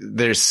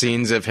 there's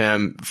scenes of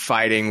him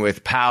fighting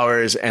with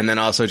powers and then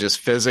also just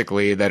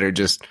physically that are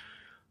just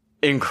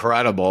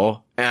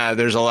incredible.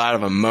 There's a lot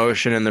of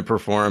emotion in the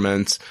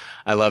performance.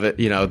 I love it.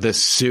 The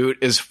suit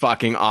is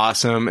fucking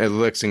awesome. It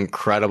looks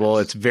incredible.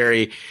 It's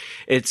very,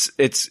 it's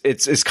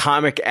as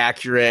comic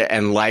accurate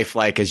and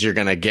lifelike as you're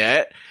gonna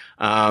get.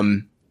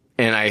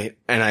 And I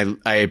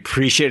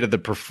appreciated the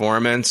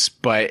performance,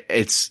 but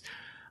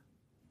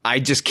I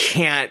just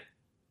can't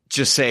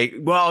just say,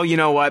 well, you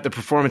know what? The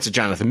performance of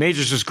Jonathan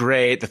Majors was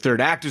great. The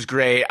third act was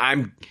great.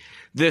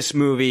 this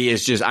movie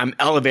is just, I'm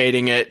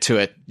elevating it to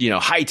a,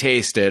 high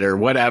tasted or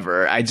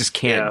whatever. I just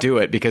can't do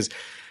it because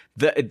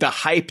the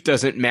hype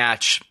doesn't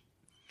match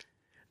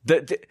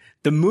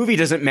the movie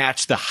doesn't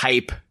match the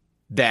hype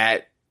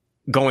that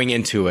going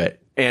into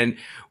it. And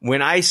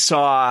when I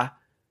saw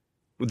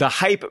the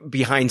hype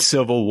behind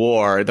Civil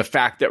War, the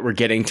fact that we're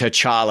getting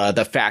T'Challa,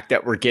 the fact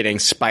that we're getting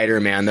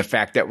Spider-Man, the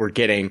fact that we're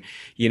getting,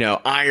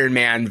 Iron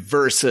Man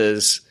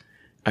versus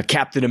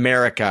Captain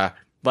America,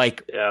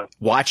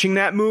 watching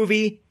that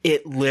movie,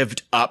 it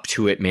lived up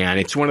to it, man.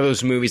 It's one of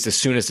those movies, as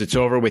soon as it's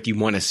over with, you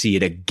want to see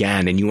it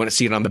again and you want to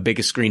see it on the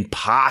biggest screen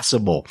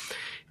possible.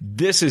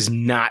 This is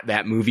not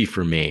that movie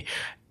for me.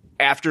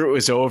 After it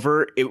was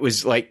over, it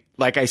was like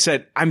I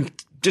said, I'm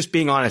just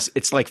being honest.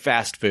 It's like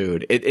fast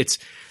food. It's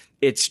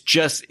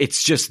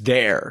just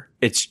there.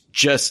 It's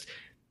just,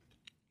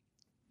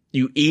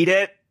 you eat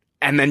it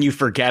and then you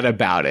forget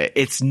about it.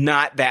 It's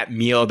not that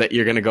meal that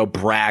you're going to go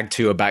brag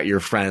to about your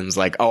friends.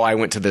 Like, oh, I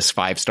went to this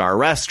 5-star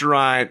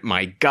restaurant.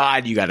 My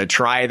God, you got to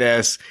try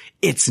this.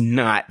 It's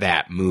not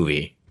that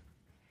movie.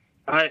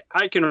 I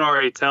can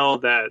already tell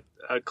that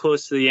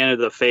close to the end of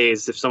the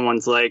phase, if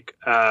someone's like,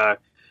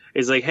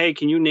 is like, hey,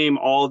 can you name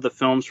all of the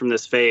films from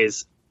this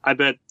phase? I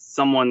bet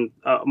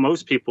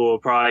most people will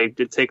probably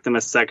take them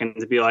a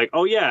second to be like,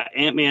 oh yeah,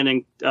 Ant-Man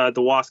and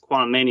the Wasp: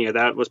 Quantumania,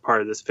 that was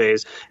part of this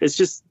phase.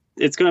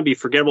 It's going to be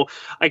forgettable.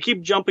 I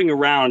keep jumping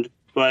around,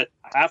 but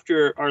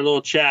after our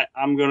little chat,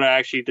 I'm going to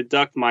actually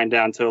deduct mine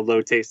down to a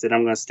low tasted.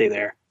 I'm going to stay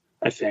there,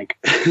 I think.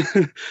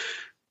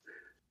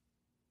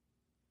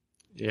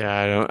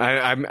 Yeah,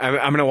 I'm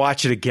going to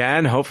watch it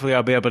again. Hopefully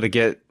I'll be able to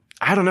get,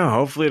 I don't know,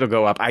 hopefully it'll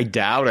go up. I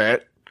doubt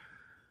it.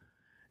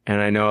 And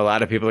I know a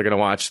lot of people are going to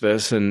watch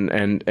this and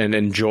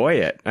enjoy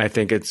it. I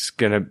think it's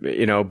going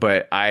to,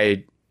 but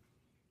I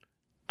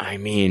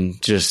mean,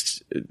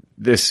 just,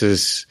 this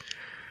is,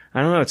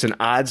 I don't know. It's an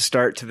odd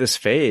start to this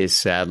phase,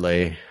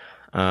 sadly.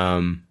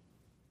 Do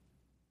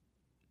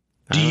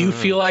you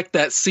feel like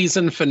that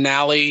season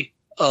finale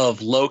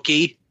of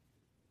Loki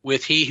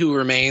with He Who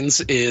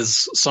Remains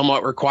is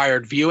somewhat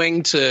required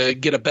viewing to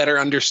get a better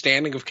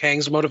understanding of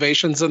Kang's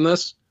motivations in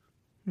this?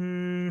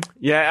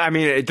 Yeah, I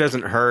mean, it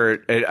doesn't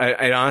hurt.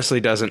 It honestly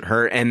doesn't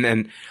hurt. And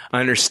then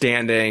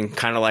understanding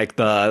kind of like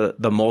the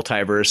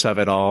multiverse of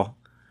it all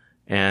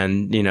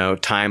and,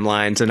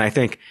 timelines. And I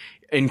think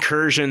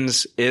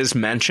Incursions is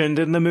mentioned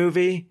in the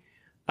movie.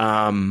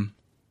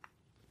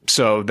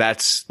 So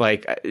that's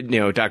like,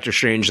 Doctor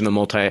Strange and the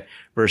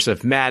Multiverse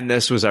of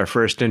Madness was our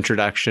first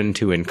introduction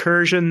to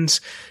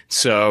Incursions.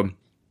 So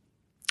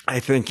I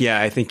think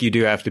you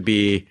do have to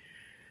be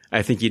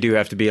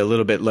a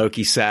little bit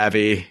Loki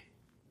savvy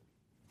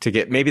to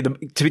get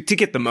to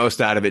get the most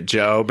out of it,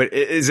 Joe. But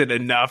is it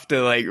enough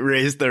to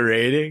raise the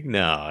rating?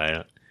 No, I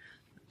don't.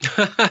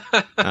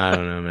 I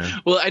don't know,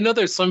 man. Well, I know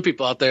there's some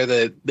people out there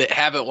that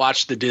haven't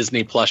watched the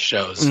Disney Plus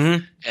shows,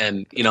 and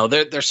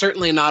they're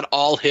certainly not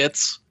all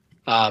hits.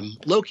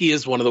 Loki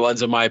is one of the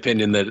ones, in my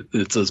opinion, that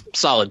it's a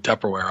solid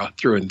Tupperware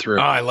through and through.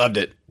 Oh, I loved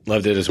it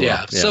as well.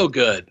 Yeah, so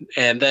good.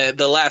 And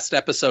the last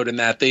episode in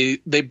that,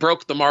 they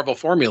broke the Marvel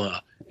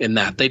formula in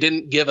that they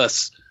didn't give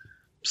us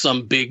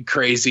some big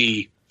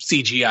crazy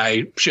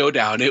CGI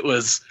showdown. It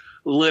was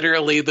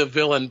literally the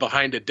villain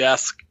behind a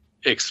desk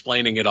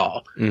explaining it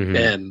all.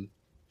 And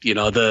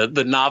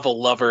the novel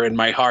lover in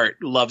my heart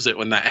loves it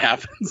when that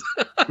happens.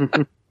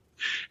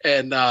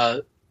 And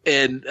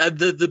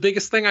the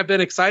biggest thing I've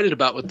been excited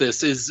about with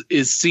this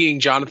is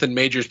seeing Jonathan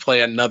Majors play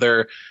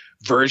another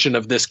version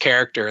of this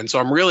character. And so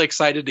I'm really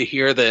excited to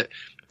hear that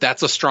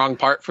that's a strong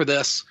part for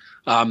this.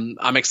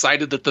 I'm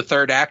excited that the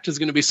third act is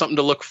going to be something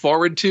to look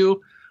forward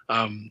to.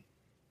 For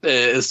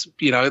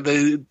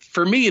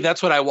me,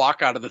 that's what I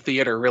walk out of the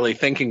theater really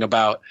thinking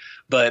about.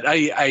 But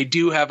I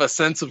do have a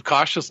sense of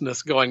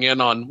cautiousness going in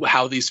on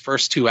how these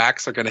first two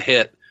acts are going to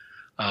hit.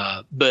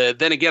 But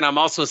then again, I'm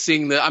also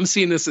seeing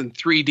this in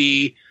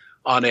 3D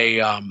on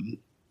a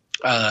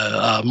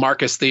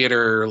Marcus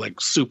Theater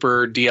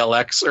super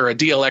DLX or a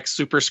DLX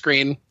super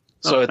screen.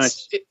 So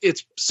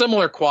it's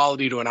similar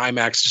quality to an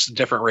IMAX, just a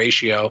different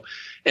ratio.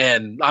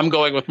 And I'm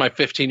going with my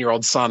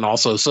 15-year-old son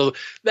also. So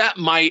that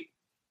might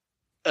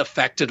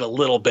affect it a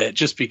little bit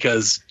just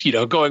because,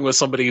 going with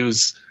somebody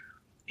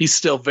he's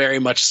still very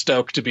much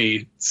stoked to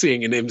be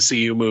seeing an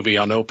MCU movie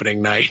on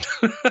opening night.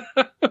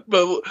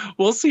 But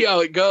we'll see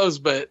how it goes.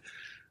 But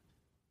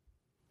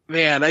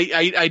man,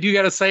 I do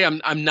got to say,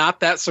 I'm not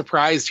that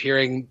surprised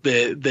hearing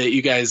that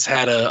you guys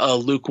had a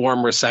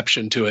lukewarm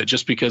reception to it,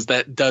 just because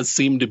that does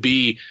seem to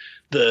be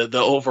the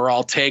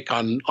overall take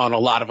on a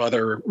lot of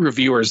other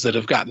reviewers that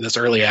have gotten this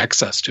early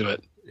access to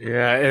it.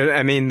 Yeah.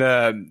 I mean,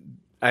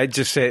 I'd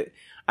just say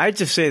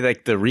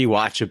the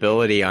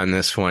rewatchability on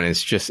this one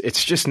is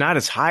just not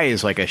as high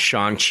as a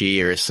Shang-Chi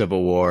or a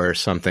Civil War or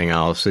something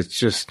else.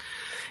 It's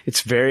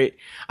very,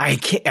 I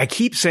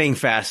keep saying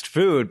fast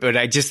food, but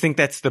I just think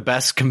that's the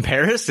best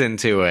comparison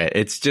to it.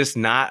 It's just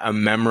not a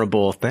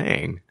memorable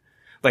thing.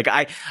 Like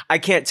I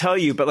can't tell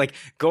you, but like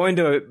going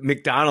to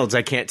McDonald's,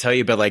 I can't tell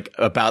you, but like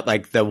about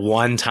like the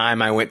one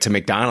time I went to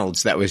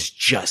McDonald's that was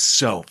just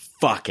so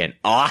fucking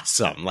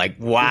awesome. Like,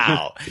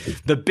 wow.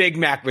 The Big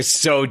Mac was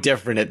so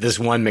different at this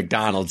one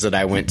McDonald's that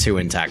I went to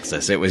in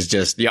Texas. It was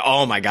just, yeah.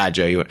 Oh my God,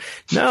 Joe,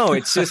 no,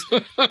 it's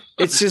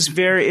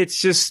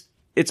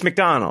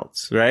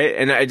McDonald's, right?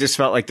 And I just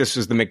felt like this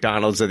was the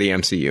McDonald's of the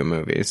MCU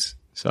movies.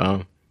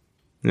 So,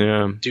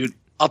 yeah. Dude,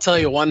 I'll tell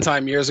you, one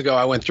time years ago,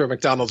 I went through a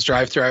McDonald's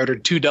drive-thru. I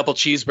ordered 2 double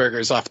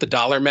cheeseburgers off the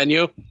 $1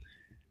 menu.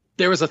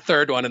 There was a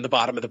third one in the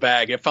bottom of the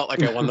bag. It felt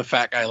like I won the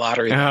fat guy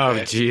lottery.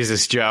 Oh,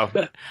 Jesus, Joe.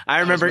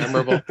 I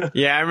remember.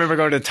 Yeah, I remember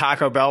going to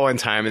Taco Bell one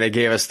time and they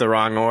gave us the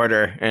wrong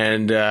order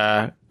and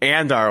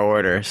our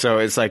order. So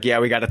it's like, yeah,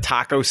 we got a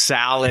taco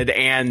salad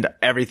and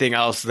everything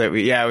else it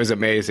was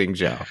amazing,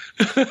 Joe.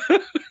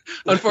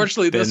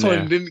 Unfortunately, this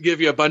one didn't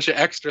give you a bunch of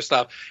extra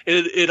stuff.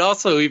 It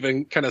also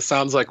even kind of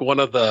sounds like one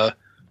of the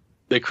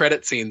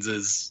credit scenes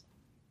is.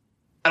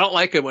 I don't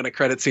like it when a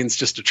credit scene's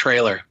just a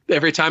trailer.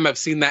 Every time I've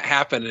seen that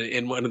happen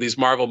in one of these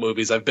Marvel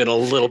movies, I've been a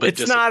little bit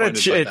disappointed by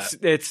that.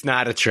 It's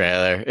not a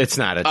trailer. It's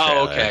not a trailer.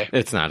 Oh, okay.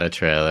 It's not a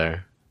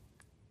trailer.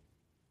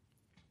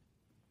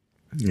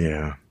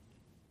 Yeah.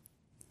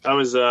 I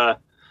was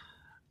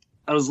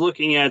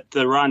looking at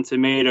the Rotten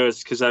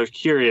Tomatoes because I was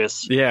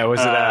curious. Yeah,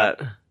 what's it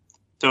at?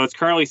 So it's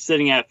currently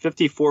sitting at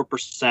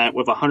 54%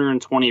 with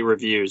 120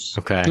 reviews.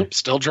 Okay. Nope,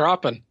 still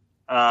dropping.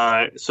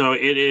 So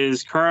it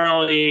is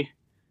currently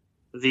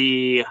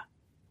the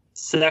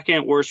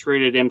second worst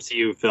rated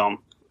MCU film,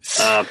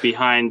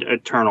 behind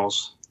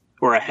Eternals,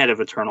 or ahead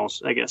of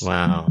Eternals, I guess.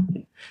 Wow.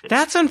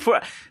 That's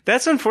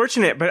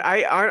unfortunate, but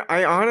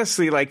I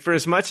honestly, like, for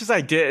as much as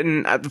I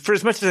didn't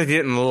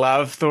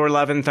love Thor: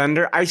 Love and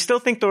Thunder, I still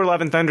think Thor: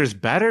 Love and Thunder is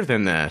better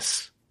than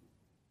this.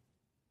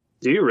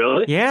 Do you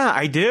really? Yeah,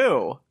 I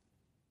do.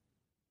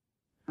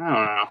 I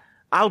don't know.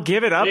 I'll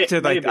give it up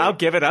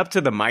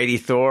to the Mighty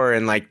Thor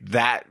and like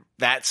that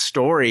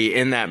story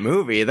in that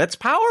movie. That's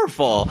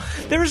powerful.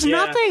 There's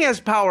nothing as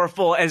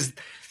powerful as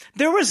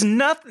there was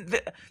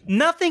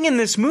nothing in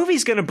this movie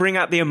is going to bring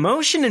out the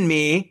emotion in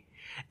me.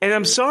 And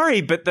I'm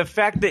sorry, but the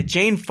fact that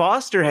Jane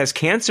Foster has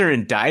cancer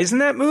and dies in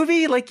that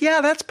movie, like,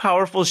 yeah, that's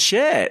powerful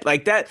shit.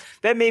 Like that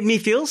made me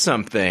feel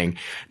something.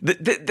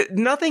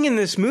 Nothing in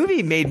this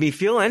movie made me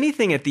feel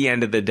anything at the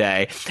end of the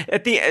day.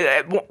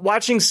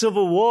 Watching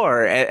Civil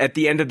War at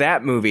the end of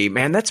that movie,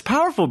 man, that's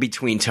powerful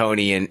between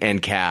Tony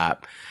and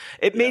Cap.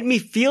 It made me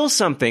feel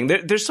something.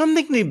 There's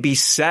something to be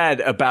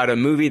said about a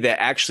movie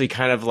that actually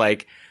kind of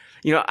like,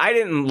 you know, I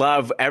didn't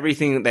love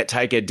everything that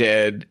Taika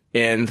did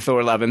in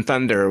Thor: Love and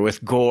Thunder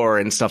with gore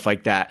and stuff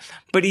like that,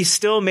 but he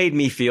still made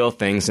me feel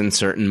things in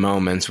certain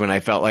moments when I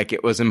felt like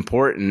it was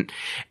important.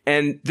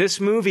 And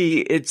this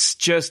movie, it's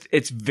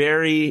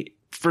very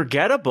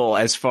forgettable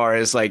as far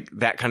as like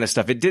that kind of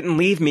stuff. It didn't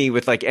leave me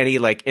with like any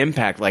like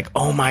impact, like,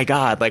 oh my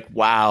God, like,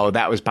 wow,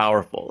 that was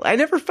powerful. I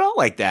never felt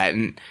like that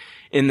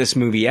in this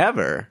movie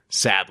ever,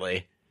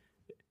 sadly.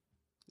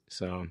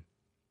 So.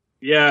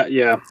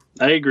 Yeah,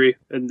 I agree.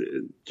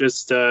 And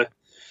just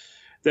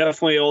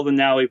definitely all the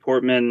Natalie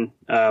Portman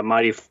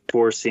Mighty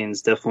Thor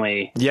scenes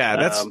definitely.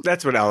 Yeah,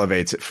 that's what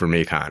elevates it for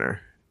me,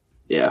 Connor.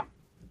 Yeah.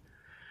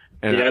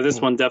 And this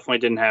one definitely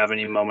didn't have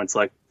any moments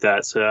like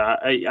that. So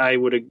I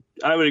would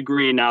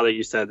agree now that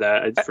you said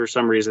that. For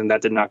some reason,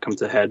 that did not come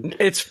to head.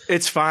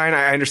 It's fine.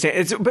 I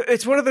understand. But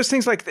it's one of those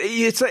things like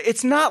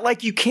it's not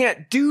like you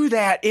can't do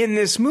that in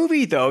this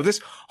movie though.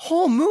 This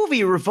whole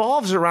movie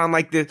revolves around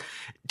like the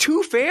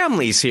two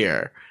families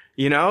here.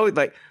 You know,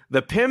 like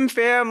the Pym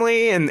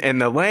family and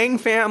the Lang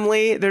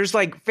family. There's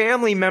like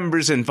family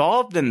members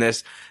involved in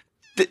this.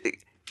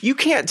 You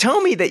can't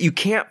tell me that you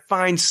can't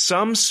find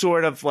some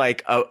sort of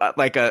like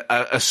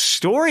a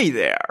story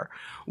there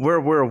where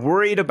we're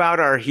worried about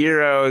our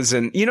heroes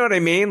and you know what I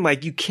mean?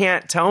 Like you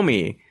can't tell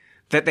me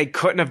that they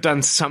couldn't have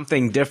done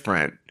something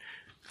different.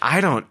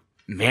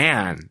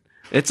 Man,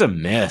 it's a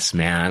miss,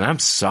 man. I'm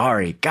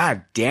sorry.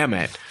 God damn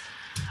it.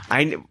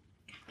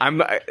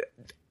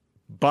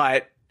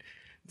 But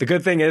the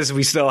good thing is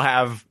we still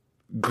have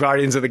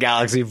Guardians of the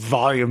Galaxy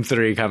Volume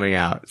 3 coming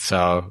out.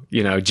 So,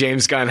 you know,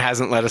 James Gunn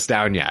hasn't let us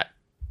down yet.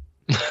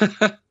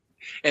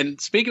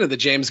 And speaking of the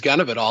James Gunn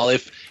of it all,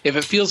 if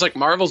it feels like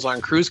Marvel's on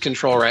cruise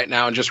control right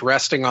now and just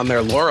resting on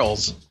their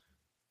laurels,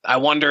 I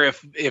wonder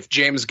if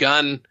James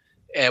Gunn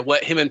and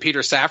what him and Peter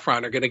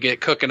Safran are going to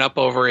get cooking up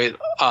over at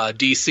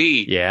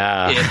DC.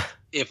 Yeah.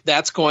 If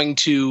that's going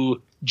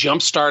to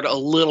jumpstart a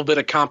little bit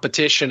of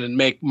competition and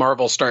make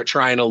Marvel start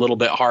trying a little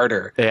bit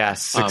harder. Yeah,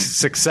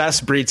 success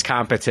breeds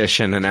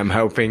competition, and I'm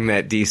hoping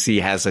that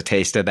DC has a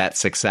taste of that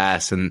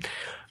success, and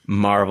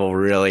Marvel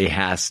really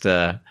has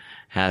to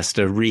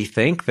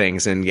rethink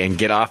things and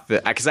get off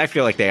because I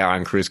feel like they are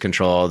on cruise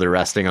control. They're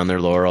resting on their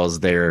laurels.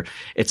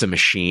 It's a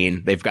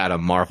machine. They've got a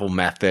Marvel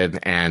method,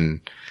 and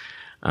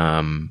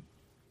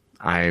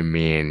I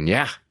mean,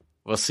 yeah,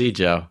 we'll see,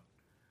 Joe.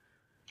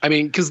 I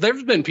mean, because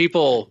there's been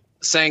people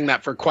saying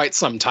that for quite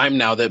some time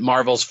now, that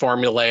Marvel's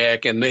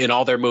formulaic and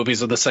all their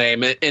movies are the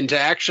same. And to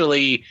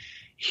actually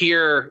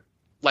hear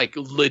like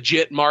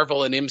legit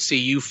Marvel and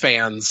MCU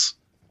fans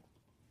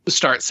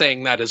start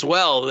saying that as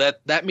well,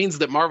 that means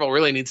that Marvel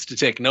really needs to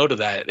take note of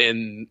that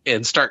and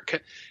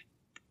start,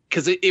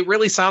 because it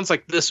really sounds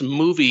like this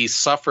movie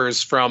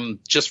suffers from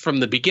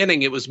the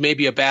beginning. It was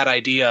maybe a bad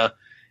idea,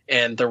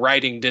 and the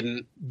writing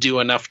didn't do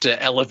enough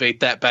to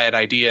elevate that bad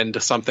idea into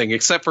something,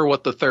 except for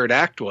what the third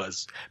act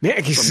was. Yeah,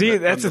 you see,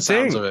 that's the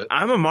thing.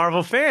 I'm a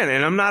Marvel fan,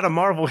 and I'm not a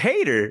Marvel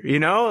hater, you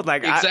know?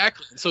 Like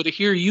exactly. So to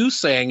hear you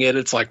saying it,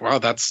 it's like, wow,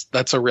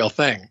 that's a real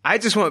thing. I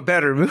just want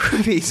better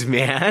movies,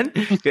 man,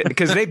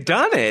 because they've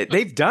done it.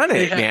 They've done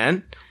it,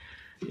 man.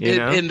 You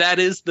know? And that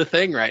is the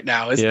thing right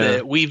now, is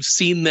that we've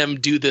seen them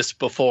do this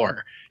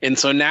before. And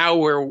so now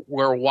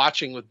we're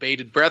watching with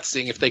bated breath,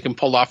 seeing if they can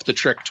pull off the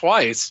trick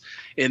twice.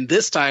 And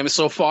this time,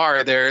 so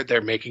far,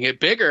 they're making it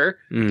bigger.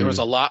 There was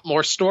a lot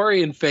more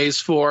story in Phase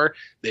 4.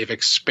 They've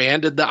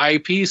expanded the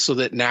IP so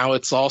that now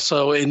it's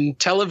also in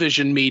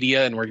television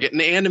media, and we're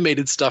getting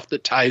animated stuff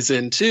that ties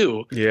in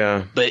too.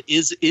 Yeah. But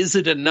is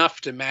it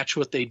enough to match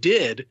what they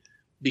did?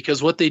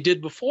 Because what they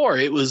did before,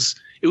 it was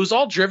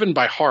all driven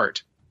by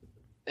heart.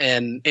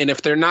 And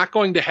if they're not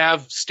going to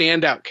have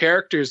standout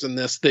characters in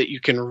this that you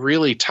can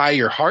really tie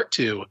your heart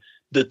to,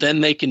 that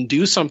then they can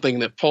do something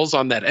that pulls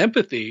on that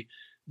empathy,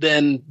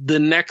 then the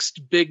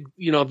next big,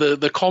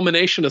 the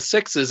culmination of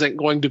 6 isn't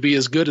going to be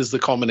as good as the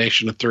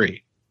culmination of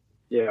 3.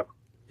 Yeah.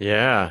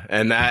 Yeah.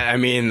 And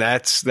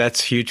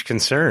that's huge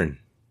concern.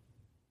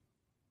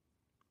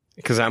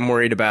 Because I'm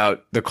worried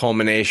about the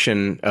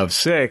culmination of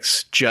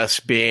 6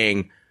 just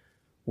being,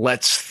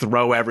 let's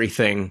throw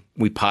everything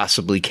we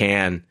possibly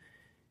can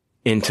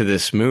into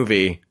this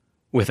movie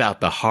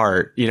without the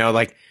heart,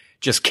 like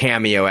just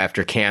cameo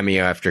after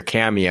cameo after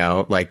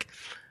cameo, like,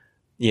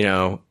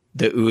 the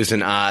oohs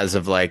and ahs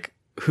of like,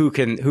 who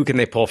can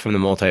they pull from the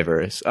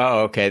multiverse?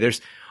 Oh, okay.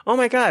 Oh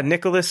my God,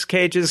 Nicolas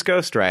Cage's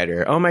Ghost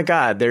Rider. Oh my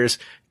God, there's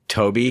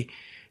Toby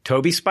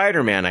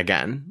Spider-Man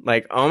again.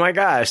 Like, oh my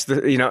gosh,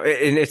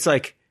 and it's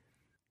like,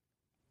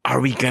 are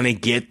we going to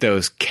get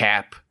those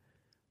Cap,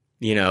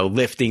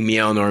 lifting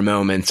Mjolnir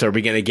moments? Are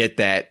we going to get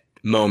that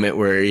moment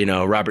where,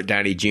 Robert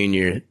Downey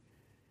Jr.,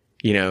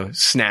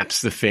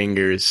 snaps the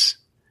fingers,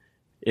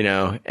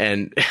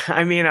 and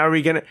I mean, are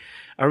we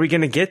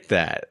gonna get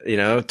that?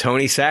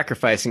 Tony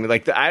sacrificing,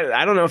 like,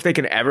 I don't know if they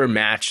can ever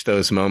match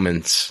those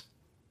moments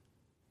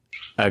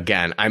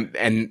again.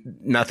 And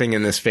nothing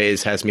in this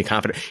phase has me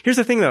confident. Here's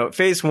the thing though,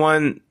 Phase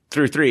 1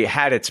 through 3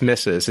 had its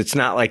misses. It's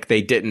not like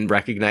they didn't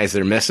recognize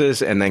their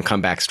misses and then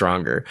come back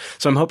stronger.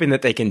 So I'm hoping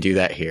that they can do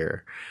that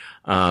here.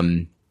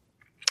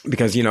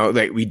 Because,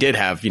 like we did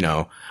have,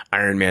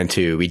 Iron Man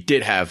 2, we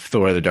did have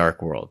Thor: The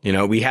Dark World,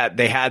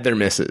 they had their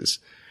misses.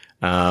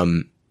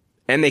 And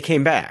they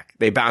came back,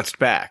 they bounced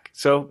back.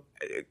 So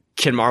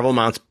can Marvel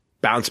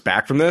bounce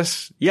back from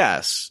this?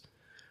 Yes.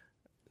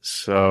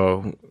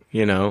 So,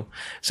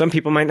 some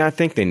people might not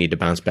think they need to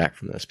bounce back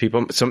from this.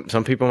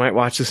 Some people might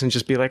watch this and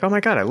just be like, oh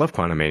my God, I love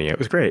Quantumania. It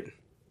was great.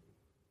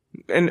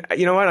 And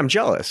you know what? I'm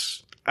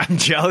jealous. I'm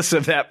jealous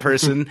of that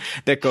person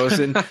that goes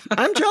in.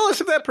 I'm jealous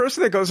of that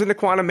person that goes into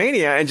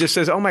Quantumania and just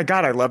says, oh my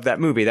God, I love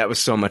that movie. That was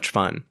so much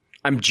fun.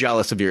 I'm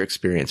jealous of your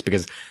experience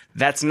because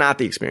that's not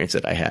the experience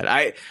that I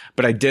had.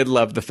 But I did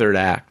love the third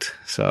act.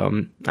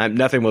 So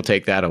nothing will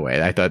take that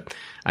away. I thought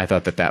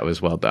that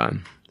was well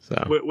done.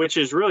 So, which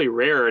is really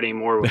rare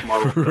anymore with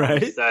Marvel films.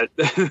 Right?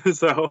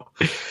 So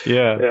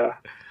yeah.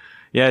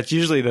 It's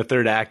usually the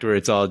third act where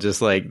it's all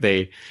just like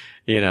that's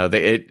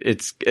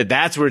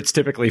where it's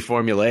typically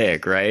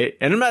formulaic, right?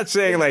 And I'm not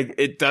saying like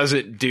it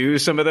doesn't do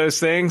some of those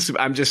things.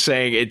 I'm just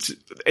saying it's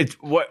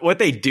what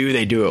they do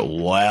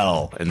it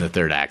well in the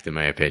third act, in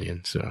my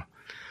opinion. So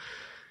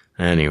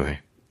anyway,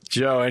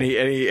 Joe,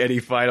 any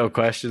final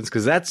questions?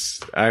 Because I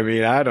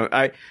don't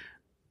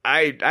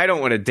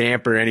want to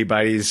damper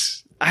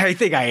anybody's. I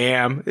think I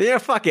am. Yeah,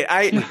 fuck it.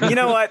 You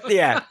know what?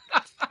 Yeah.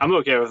 I'm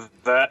okay with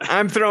that.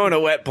 I'm throwing a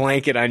wet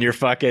blanket on your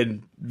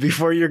fucking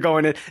before you're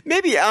going in.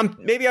 Maybe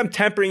I'm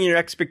tempering your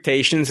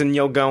expectations and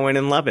you'll go in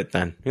and love it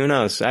then. Who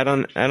knows? I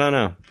don't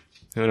know.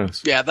 Who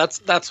knows? Yeah,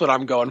 that's what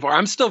I'm going for.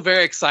 I'm still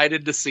very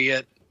excited to see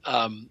it.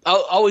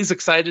 Always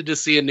excited to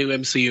see a new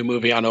MCU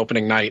movie on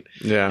opening night.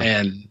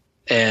 Yeah.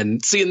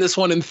 And seeing this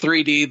one in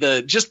 3D,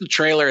 the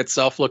trailer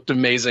itself looked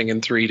amazing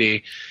in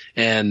 3D.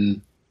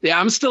 And yeah,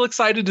 I'm still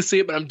excited to see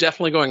it, but I'm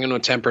definitely going in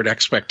with tempered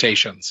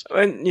expectations.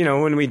 And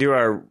when we do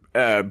our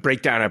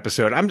breakdown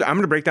episode, I'm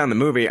going to break down the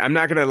movie. I'm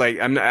not going to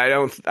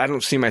I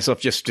don't see myself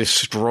just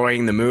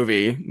destroying the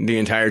movie the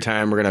entire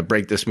time. We're going to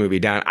break this movie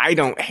down. I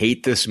don't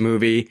hate this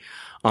movie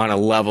on a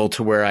level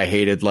to where I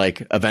hated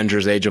like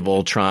Avengers: Age of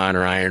Ultron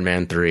or Iron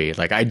Man 3.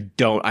 Like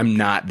I'm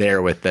not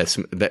there with this.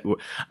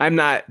 I'm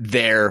not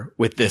there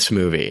with this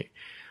movie.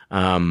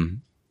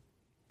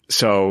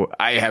 So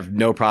I have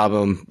no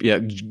problem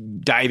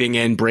diving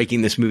in,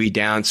 breaking this movie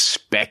down,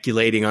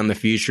 speculating on the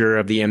future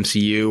of the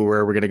MCU,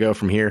 where we're going to go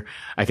from here.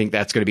 I think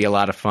that's going to be a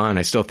lot of fun.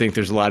 I still think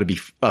there's a lot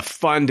of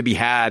fun to be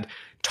had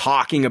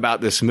talking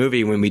about this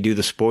movie when we do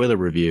the spoiler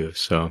review.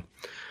 So,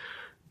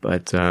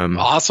 but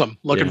awesome.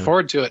 Looking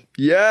forward to it.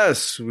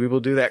 Yes, we will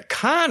do that.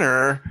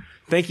 Connor,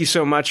 thank you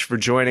so much for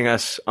joining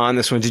us on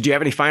this one. Did you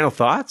have any final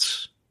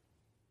thoughts?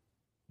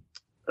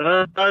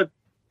 Let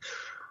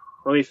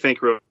me think.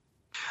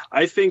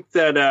 I think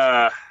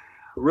that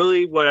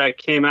really what I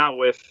came out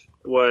with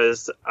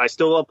was I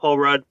still love Paul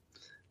Rudd,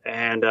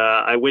 and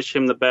I wish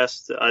him the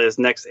best his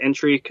next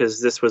entry,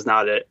 because this was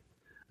not it.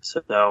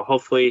 So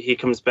hopefully he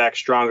comes back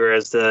stronger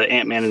as the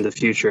Ant-Man in the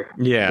future.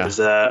 Yeah.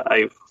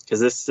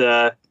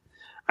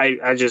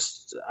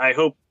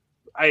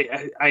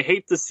 I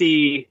hate to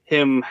see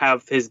him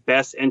have his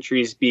best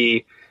entries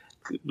be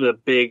the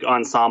big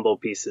ensemble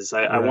pieces.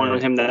 I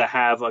wanted him to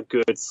have a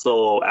good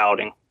solo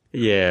outing.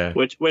 Yeah.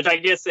 Which I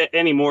guess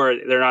anymore,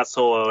 they're not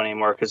solo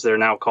anymore because they're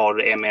now called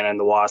Ant-Man and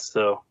the Wasp,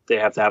 so they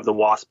have to have the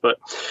Wasp. But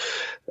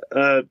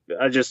I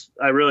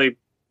really,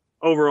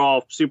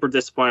 overall, super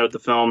disappointed with the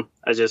film.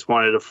 I just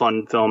wanted a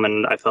fun film,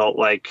 and I felt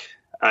like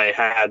I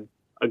had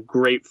a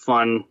great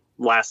fun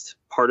last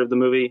part of the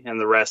movie, and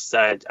the rest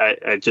I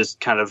just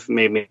kind of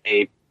made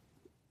me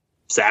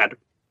sad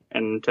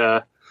and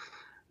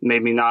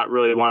made me not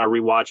really want to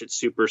rewatch it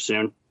super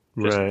soon.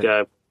 Just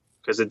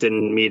because it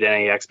didn't meet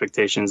any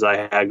expectations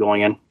I had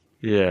going in.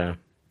 Yeah,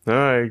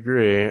 I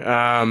agree.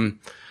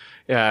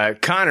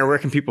 Connor, where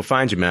can people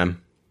find you,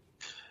 man?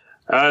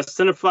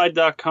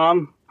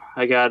 Cinefied.com.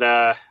 I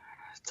got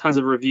tons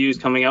of reviews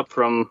coming up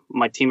from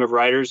my team of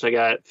writers. I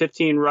got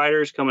 15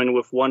 writers coming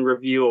with one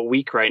review a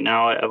week right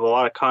now. I have a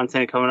lot of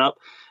content coming up.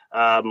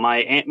 My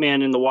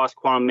Ant-Man and the Wasp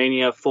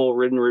Quantumania full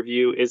written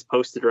review is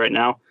posted right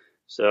now.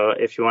 So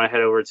if you want to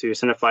head over to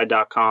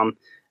Cinefied.com,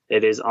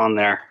 it is on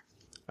there.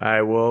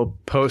 I will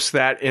post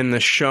that in the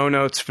show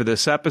notes for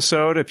this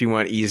episode if you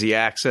want easy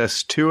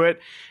access to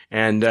it.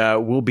 And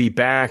we'll be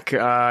back.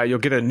 You'll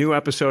get a new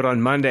episode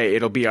on Monday.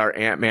 It'll be our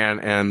Ant-Man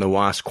and the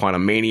Wasp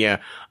Quantumania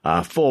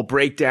full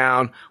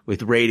breakdown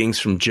with ratings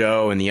from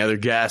Joe and the other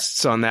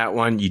guests on that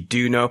one.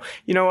 You know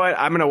what?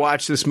 I'm going to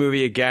watch this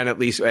movie again at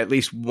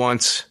least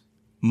once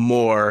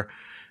more.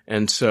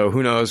 And so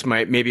who knows?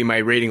 Maybe my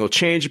rating will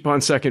change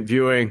upon second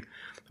viewing.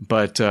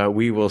 But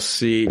we will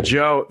see.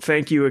 Joe,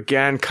 thank you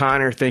again.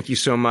 Connor, thank you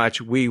so much.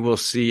 We will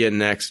see you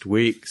next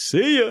week.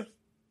 See ya.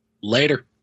 Later.